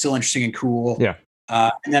game, but it's still interesting and cool. Yeah.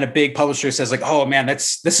 And then a big publisher says like, oh man,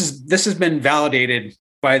 this has been validated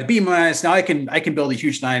by the B-. Now I can build a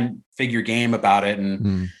huge 9-figure game about it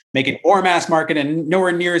and make it more mass market and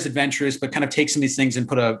nowhere near as adventurous, but kind of take some of these things and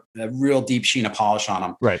put a real deep sheen of polish on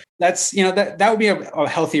them. Right. That's, that would be a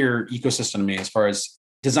healthier ecosystem to me as far as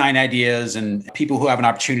design ideas and people who have an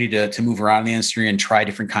opportunity to move around in the industry and try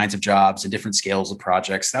different kinds of jobs and different scales of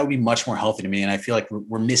projects. That would be much more healthy to me. And I feel like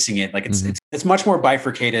we're missing it. Like it's much more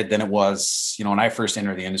bifurcated than it was, when I first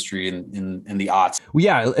entered the industry in the aughts. Well,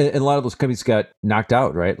 yeah. And a lot of those companies got knocked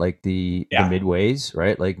out, right? Like the Midways,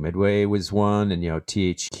 right? Like Midway was one, and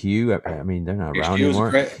THQ. I mean, they're not around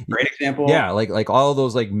anymore. Great example. Yeah. Like all of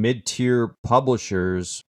those like mid-tier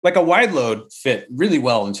publishers. Like a wide load fit really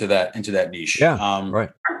well into that niche. Yeah, right.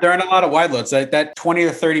 There aren't a lot of wide loads. That 20 or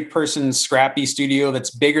 30 person scrappy studio that's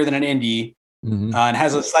bigger than an indie and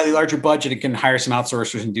has a slightly larger budget, it can hire some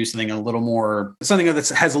outsourcers and do something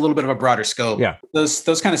that has a little bit of a broader scope. Yeah, those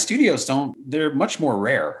kind of studios they're mumuch more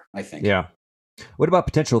rare, I think. Yeah. What about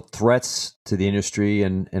potential threats to the industry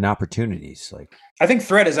and opportunities? Like, I think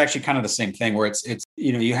threat is actually kind of the same thing, where it's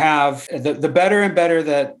you have the better and better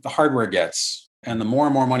that the hardware gets, and the more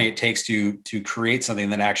and more money it takes to create something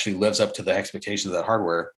that actually lives up to the expectations of that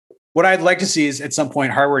hardware. What I'd like to see is at some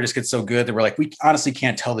point hardware just gets so good that we're like, we honestly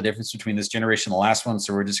can't tell the difference between this generation and the last one.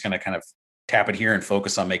 So we're just going to kind of tap it here and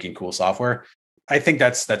focus on making cool software. I think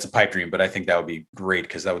that's a pipe dream, but I think that would be great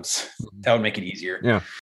because that would make it easier. Yeah.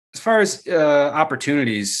 As far as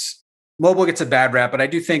opportunities, mobile gets a bad rap, but I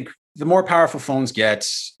do think the more powerful phones get,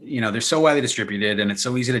 they're so widely distributed and it's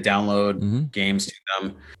so easy to download games to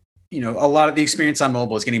them. A lot of the experience on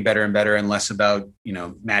mobile is getting better and better and less about,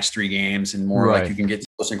 match 3 games and more like you can get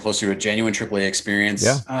closer and closer to a genuine AAA experience.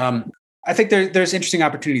 Yeah. I think there's interesting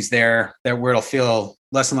opportunities there where it'll feel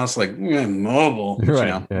less and less like mobile,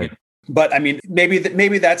 right, right. But I mean, maybe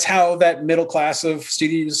that's how that middle class of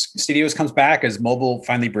studios comes back, as mobile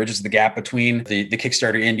finally bridges the gap between the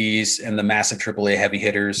Kickstarter indies and the massive AAA heavy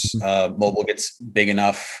hitters. Mobile gets big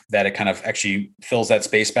enough that it kind of actually fills that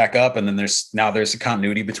space back up, and then there's a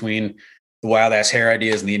continuity between the wild ass hair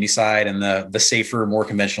ideas on the indie side and the safer, more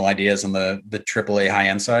conventional ideas on the AAA high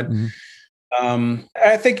end side.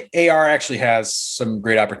 I think AR actually has some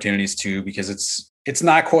great opportunities too, because it's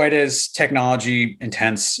not quite as technology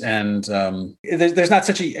intense, and there's not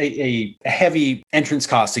such a heavy entrance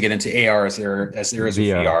cost to get into AR as there is with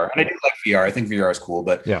VR. And I do like VR. I think VR is cool,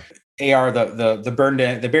 but AR, the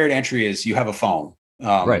barrier to entry is you have a phone,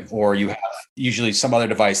 right, or you have usually some other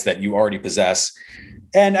device that you already possess.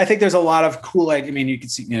 And I think there's a lot of cool, like, I mean, you can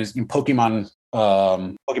see, in Pokemon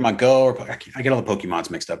Go, or I get all the Pokemons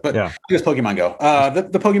mixed up, but I think it's Pokemon Go.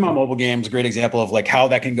 The Pokemon mobile game is a great example of like how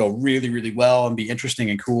that can go really, really well and be interesting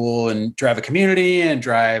and cool and drive a community and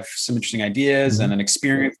drive some interesting ideas and an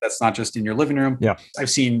experience that's not just in your living room. Yeah. I've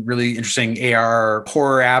seen really interesting AR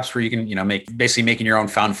horror apps where you can, making your own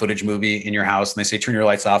found footage movie in your house, and they say, turn your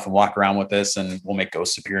lights off and walk around with this and we'll make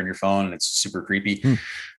ghosts appear on your phone, and it's super creepy.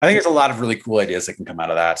 I think there's a lot of really cool ideas that can come out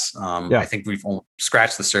of that. I think we've only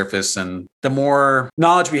scratched the surface, and the more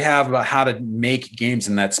knowledge we have about how to make games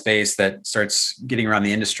in that space that starts getting around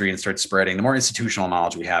the industry and starts spreading, the more institutional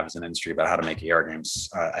knowledge we have as an industry about how to make AR games,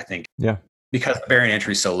 I think. Yeah. Because the barrier to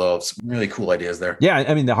entry is so low, it's really cool ideas there. Yeah,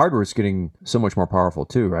 I mean, the hardware is getting so much more powerful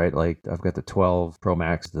too, right? Like I've got the 12 Pro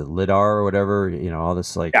Max, the LiDAR or whatever, all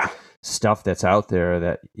this stuff that's out there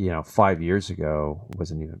that 5 years ago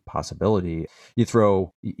wasn't even a possibility. You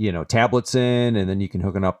throw tablets in, and then you can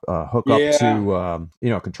hook up to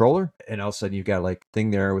a controller, and all of a sudden you've got like thing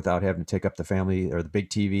there without having to take up the family or the big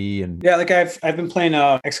TV. And like I've been playing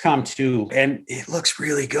XCOM 2, and it looks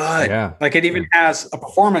really good. Yeah, like it even has a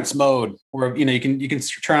performance mode where you can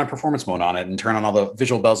turn on performance mode on it and turn on all the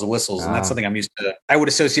visual bells and whistles, and that's something I'm used to. I would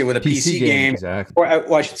associate with a PC game. Exactly. Or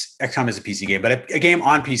XCOM is a PC game, but a game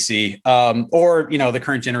on PC. Or the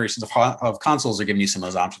current generations of consoles are giving you some of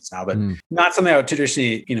those options now, but not something I would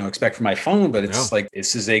traditionally expect from my phone. But it's like,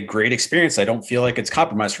 this is a great experience. I don't feel like it's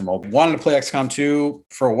compromised from mobile. Wanted to play XCOM 2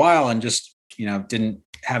 for a while and just didn't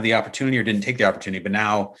have the opportunity or didn't take the opportunity. But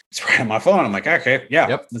now it's right on my phone. I'm like, okay,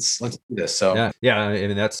 let's do this. So yeah. I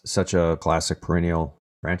mean, that's such a classic perennial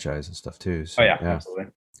franchise and stuff too. So, absolutely.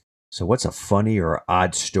 So what's a funny or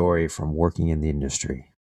odd story from working in the industry?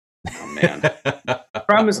 Oh man.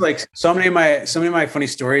 problem is like so many of my funny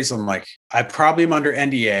stories. I'm like, I probably am under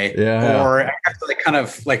NDA, or I have to like kind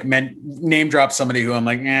of like name drop somebody who I'm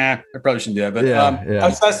like, I probably shouldn't do that. But I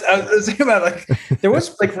was thinking about like there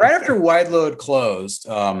was like right after Wide Load closed,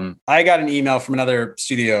 I got an email from another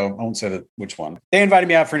studio. I won't say which one. They invited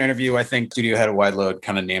me out for an interview. I think studio head of Wide Load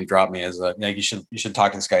kind of name dropped me as like you should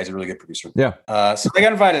talk to this guy. He's a really good producer. Yeah. So I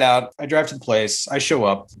got invited out. I drive to the place. I show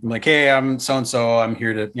up. I'm like, hey, I'm so and so. I'm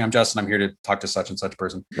here to, I'm Justin. I'm here to talk to such and such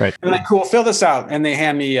person. Right. And I'm like, cool. Fill this out. And they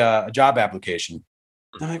hand me a job application.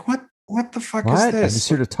 I'm like, what the fuck is this? I'm just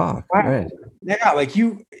here to talk. Right. Yeah, like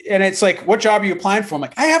you, and it's like, what job are you applying for? I'm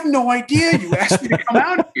like, I have no idea. You asked me to come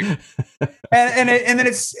out here,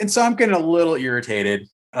 and so I'm getting a little irritated.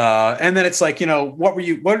 And then it's like,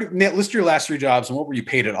 list your last 3 jobs and what were you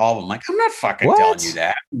paid at all of them? Like, I'm not fucking telling you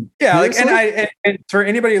that. Yeah. Like, and for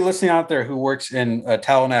anybody listening out there who works in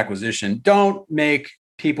talent acquisition, don't make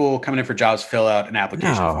people coming in for jobs fill out an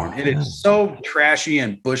application form. It is so trashy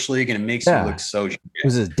and bush league, and it makes you look so shit.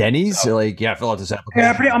 Was it Denny's? So, like, fill out this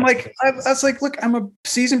application. Yeah, I'm like, I was like, look, I'm a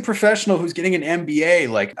seasoned professional who's getting an MBA.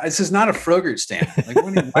 Like, this is not a Frogurt stand. Like,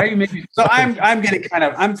 why are you making? So I'm getting kind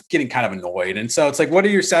of annoyed, and so it's like, what are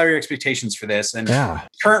your salary expectations for this? And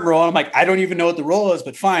current role, I'm like, I don't even know what the role is,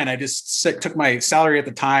 but fine. I just took my salary at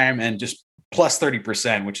the time and just plus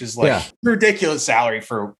 30%, which is like ridiculous salary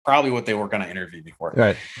for probably what they were going to interview before.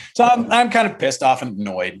 Right. So I'm kind of pissed off and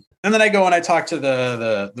annoyed. And then I go and I talk to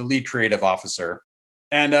the lead creative officer,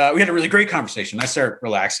 and we had a really great conversation. I started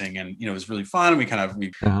relaxing, and it was really fun. We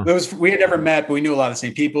had never met, but we knew a lot of the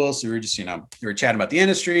same people. So we were just, we were chatting about the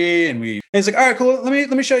industry, and he's like, all right, cool. Let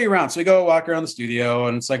me show you around. So we go walk around the studio,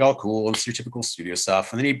 and it's like all cool. It's your typical studio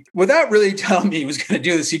stuff. And then he, without really telling me he was going to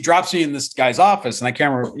do this, he drops me in this guy's office, and I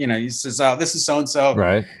can't remember, he says, this is so-and-so.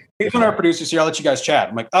 Right. He's one of our producers here. I'll let you guys chat.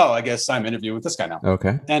 I'm like, oh, I guess I'm interviewing with this guy now.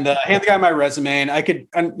 Okay. And I hand the guy my resume, and I could,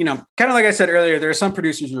 kind of like I said earlier, there are some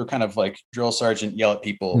producers who are kind of like drill sergeant, yell at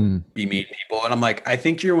people, be mean to people. And I'm like, I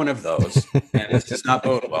think you're one of those, and it's just not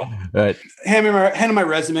boding well. Right. Hand him my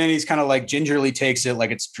resume, and he's kind of like gingerly takes it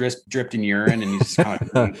like it's dripped in urine, and he's kind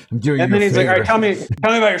of I'm doing and then he's favor. like, all right,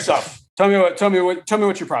 tell me about yourself. Tell me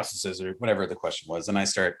what your process is, or whatever the question was. And I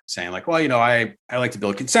start saying like, well, I like to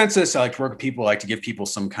build consensus. I like to work with people. I like to give people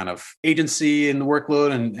some kind of agency in the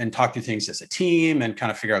workload and talk through things as a team and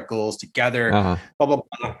kind of figure out goals together. Blah, blah, blah.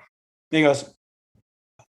 And he goes,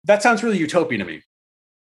 that sounds really utopian to me.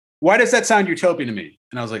 Why does that sound utopian to me?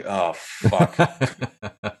 And I was like, oh, fuck.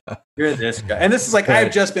 You're this guy. And this is like, right.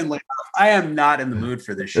 I've just been laid off. I am not in the mood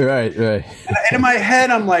for this shit. Right. And in my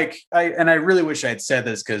head, I'm like, I really wish I had said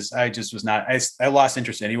this, because I just was not, I lost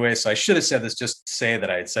interest anyway. So I should have said this just to say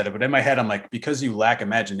that I had said it. But in my head, I'm like, because you lack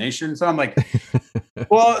imagination. So I'm like,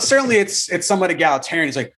 well, certainly it's somewhat egalitarian.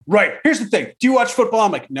 He's like, right, here's the thing. Do you watch football?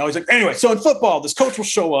 I'm like, no. He's like, anyway, so in football, this coach will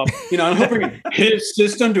show up, and he'll bring his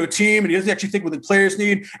system to a team, and he doesn't actually think what the players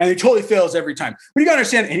need, and he totally fails every time. But you got to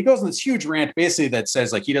understand, and he goes on this huge rant basically that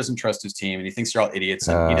says like he doesn't trust his team, and he thinks they're all idiots,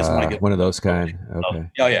 and he doesn't want to get one of those kind. Okay.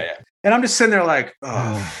 Yeah. And I'm just sitting there like,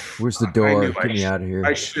 oh, where's the door? Get me out of here.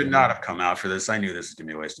 I should not have come out for this. I knew this was going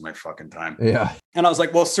to be a waste of my fucking time. Yeah. And I was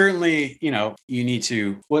like, well, certainly, you need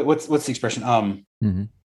to, what's the expression?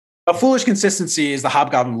 A foolish consistency is the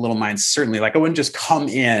hobgoblin of little minds. Certainly, like I wouldn't just come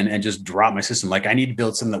in and just drop my system. Like I need to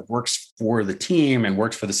build something that works for the team and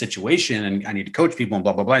works for the situation, and I need to coach people and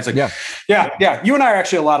blah blah blah. It's like, yeah. You and I are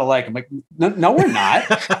actually a lot alike. I'm like, no, we're not.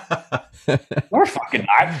 We're fucking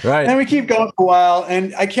not. Right. And we keep going for a while,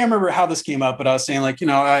 and I can't remember how this came up, but I was saying like,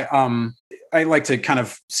 I like to kind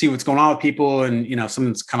of see what's going on with people, and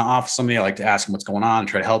someone's kind of off somebody, I like to ask him what's going on and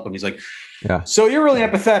try to help him. He's like, yeah. So you're really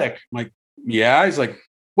empathetic. I'm like, yeah. He's like,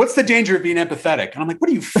 what's the danger of being empathetic? And I'm like, what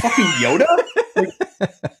are you, fucking Yoda?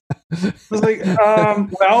 I was like,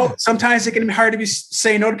 well, sometimes it can be hard to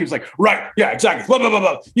say no to people. Like, right, yeah, exactly. Blah, blah, blah,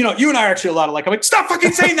 blah. You and I are actually a lot alike. I'm like, stop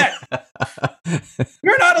fucking saying that.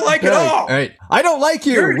 You're not alike at all. Right. I don't like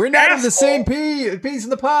you. We're not in the same piece in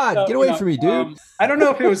the pod. Get away from me, dude. I don't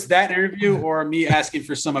know if it was that interview or me asking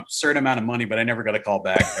for some absurd amount of money, but I never got a call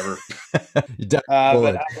back ever.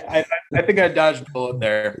 But I think I dodged a bullet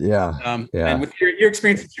there. Yeah. And with your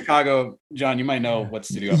experience in Chicago, John, you might know what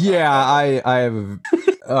studio. Yeah, I have.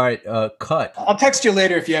 All right, cut. I'll text you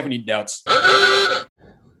later if you have any doubts. I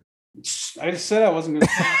just said I wasn't going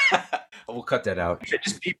to. We'll cut that out.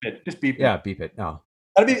 Just beep it. Just beep it. Yeah, beep it. No.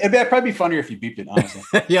 It'd probably be funnier if you beeped it, honestly.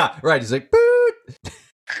 Yeah, right. He's like, boot.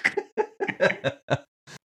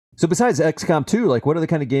 So besides XCOM 2, like what other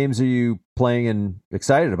kind of games are you playing and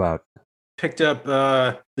excited about? picked up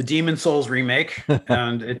the Demon Souls remake,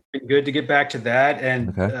 and it's been good to get back to that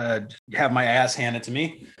and have my ass handed to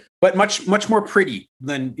me. But much more pretty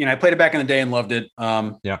than I played it back in the day and loved it.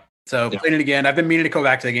 So playing it again. I've been meaning to go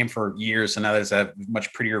back to the game for years, so now there's a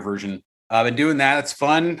much prettier version. I've been doing that. It's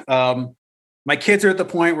fun. My kids are at the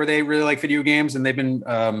point where they really like video games, and they've been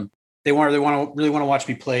they really want to watch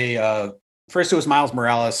me play. First it was Miles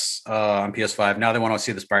Morales on PS5. Now they want to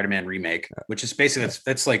see the Spider-Man remake, which is basically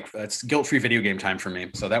that's guilt-free video game time for me.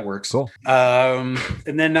 So that works. Cool. And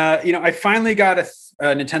then I finally got a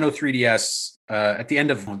Nintendo 3DS at the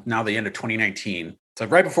end of 2019. So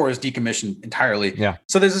right before it was decommissioned entirely. Yeah.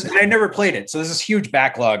 So I never played it. So there's this huge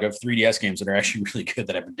backlog of 3DS games that are actually really good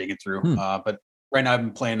that I've been digging through. But right now I've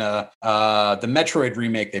been playing the Metroid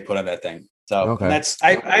remake they put on that thing. So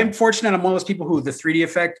I'm fortunate. I'm one of those people who the 3D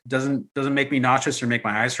effect doesn't make me nauseous or make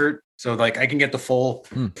my eyes hurt. So like I can get the full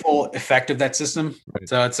effect of that system. Right.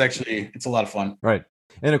 So it's a lot of fun. Right.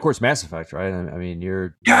 And of course, Mass Effect, right? I mean,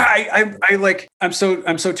 you're I'm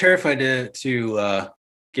so terrified to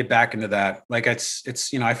get back into that. Like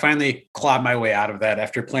it's I finally clawed my way out of that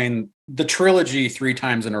after playing the trilogy 3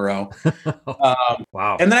 times in a row.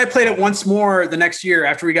 Wow. And then I played it once more the next year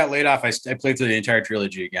after we got laid off. I played through the entire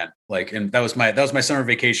trilogy again. And that was my summer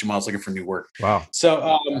vacation while I was looking for new work. Wow.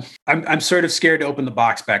 So I'm sort of scared to open the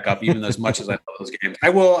box back up, even as much as I love those games. I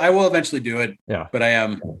will eventually do it. Yeah. But I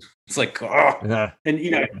am. It's like, oh. Yeah. And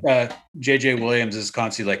JJ Williams is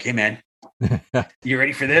constantly like, hey man, you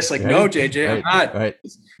ready for this? Like, no, JJ, I'm not. Right.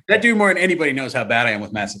 That dude more than anybody knows how bad I am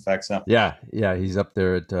with Mass Effect. So yeah, he's up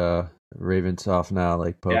there at Ravensoft now,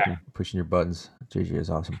 like poking, pushing your buttons. JJ is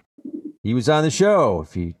awesome. He was on the show.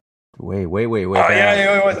 If you way back.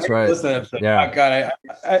 Yeah, that's right. Oh God,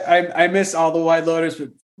 I miss all the wide loaders, but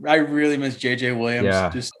I really miss JJ Williams. Yeah.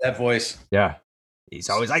 Just that voice. Yeah. He's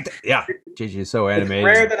always like that. Yeah. JJ is so animated.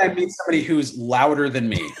 It's rare that I meet somebody who's louder than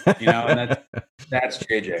me, and that's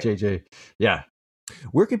JJ. JJ. Yeah.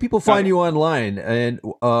 Where can people find you online and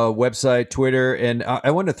website, Twitter? And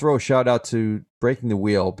I want to throw a shout out to Breaking the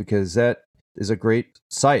Wheel because that is a great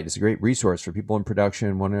site. It's a great resource for people in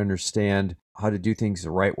production want to understand how to do things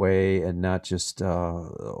the right way and not just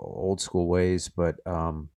old school ways, but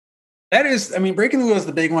that is, Breaking the Wheel is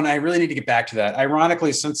the big one. I really need to get back to that.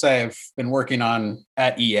 Ironically, since I've been working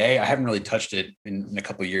at EA, I haven't really touched it in a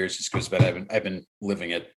couple of years just because I've been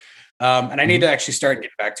living it. And I need to actually start getting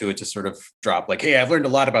back to it to sort of drop like, hey, I've learned a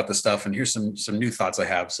lot about this stuff, and here's some new thoughts I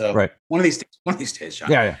have. So one of these days, John.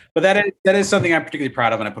 Yeah. But that is something I'm particularly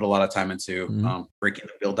proud of, and I put a lot of time into.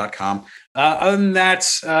 BreakingTheWheel.com. Other than that,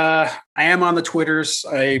 I am on the Twitters.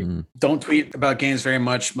 I don't tweet about games very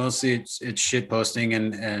much. Mostly it's shit posting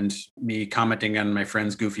and me commenting on my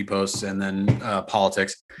friends' goofy posts, and then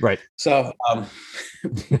politics. Right. So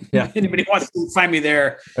anybody wants to find me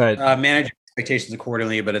there, manage expectations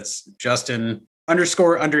accordingly, but it's Justin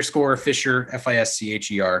 _ Fisher,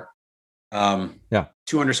 FISCHER.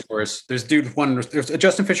 2 underscores. There's a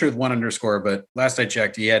Justin Fisher with 1 underscore, but last I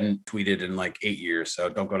checked, he hadn't tweeted in like 8 years. So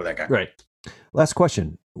don't go to that guy. Right. Last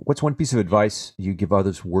question. What's one piece of advice you give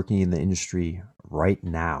others working in the industry right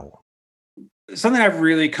now? Something I've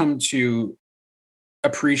really come to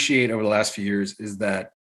appreciate over the last few years is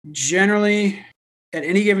that generally at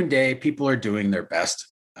any given day, people are doing their best.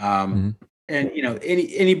 And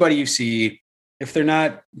anybody you see, if they're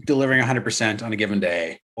not delivering 100% on a given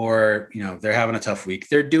day, or they're having a tough week,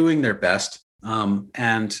 they're doing their best.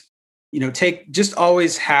 Just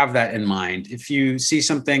always have that in mind. If you see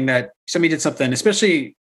something that somebody did something,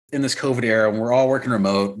 especially in this COVID era, when we're all working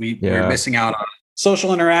remote, we're missing out on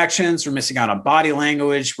social interactions. We're missing out on body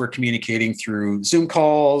language. We're communicating through Zoom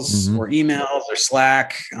calls or emails or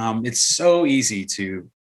Slack. It's so easy to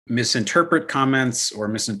misinterpret comments or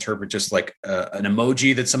misinterpret just like an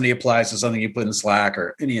emoji that somebody applies to something you put in Slack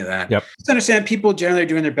or any of that. Yep. Just understand people generally are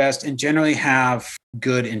doing their best and generally have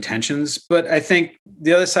good intentions. But I think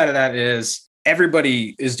the other side of that is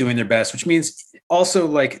everybody is doing their best, which means also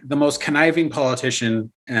like the most conniving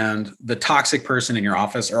politician and the toxic person in your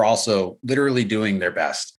office are also literally doing their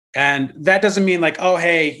best. And that doesn't mean like, oh,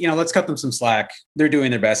 hey, let's cut them some slack. They're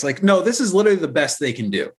doing their best. Like, no, this is literally the best they can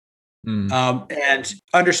do. And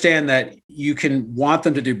understand that you can want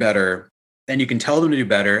them to do better and you can tell them to do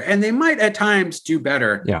better. And they might at times do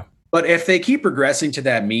better. Yeah. But if they keep regressing to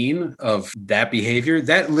that mean of that behavior,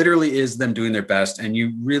 that literally is them doing their best. And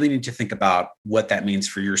you really need to think about what that means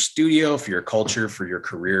for your studio, for your culture, for your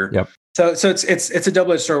career. Yep. So it's a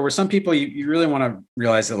double-edged sword where some people you really want to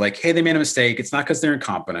realize that like, hey, they made a mistake. It's not because they're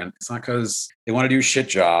incompetent. It's not because they want to do a shit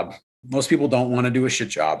job. Most people don't want to do a shit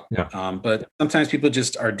job. Yeah. But sometimes people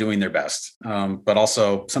just are doing their best. But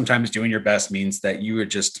also sometimes doing your best means that you are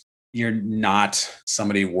just you're not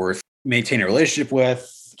somebody worth maintaining a relationship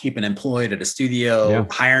with, keeping employed at a studio,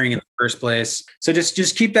 hiring in the first place. So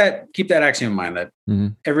just keep that axiom in mind that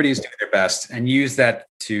everybody's doing their best, and use that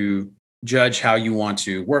to judge how you want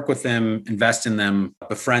to work with them, invest in them,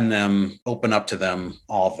 befriend them, open up to them,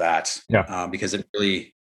 all of that. Because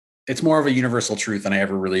it's more of a universal truth than I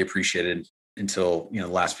ever really appreciated until the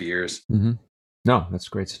last few years. No, that's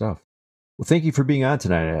great stuff. Well, thank you for being on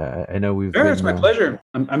tonight. I know we've. Sure, it's my pleasure.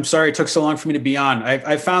 I'm sorry it took so long for me to be on.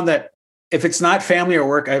 I found that if it's not family or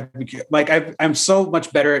work, I'm so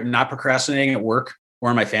much better at not procrastinating at work or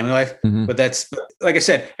in my family life. But that's, like I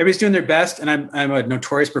said, everybody's doing their best, and I'm a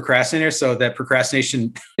notorious procrastinator. So that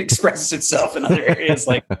procrastination expresses itself in other areas,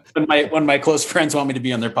 like when my close friends want me to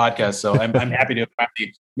be on their podcast. So I'm happy to have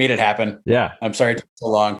finally made it happen. Yeah, I'm sorry it took so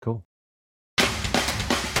long. Cool.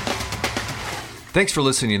 Thanks for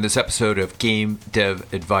listening to this episode of Game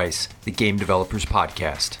Dev Advice, the Game Developers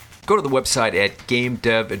Podcast. Go to the website at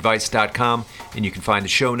gamedevadvice.com and you can find the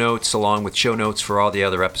show notes along with show notes for all the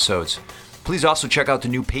other episodes. Please also check out the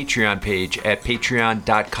new Patreon page at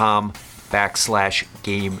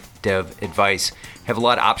patreon.com/gamedevadvice. Have a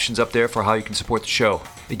lot of options up there for how you can support the show.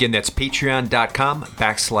 Again, that's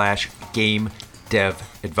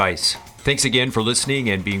patreon.com/gamedevadvice. Thanks again for listening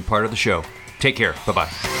and being part of the show. Take care.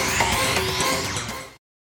 Bye-bye.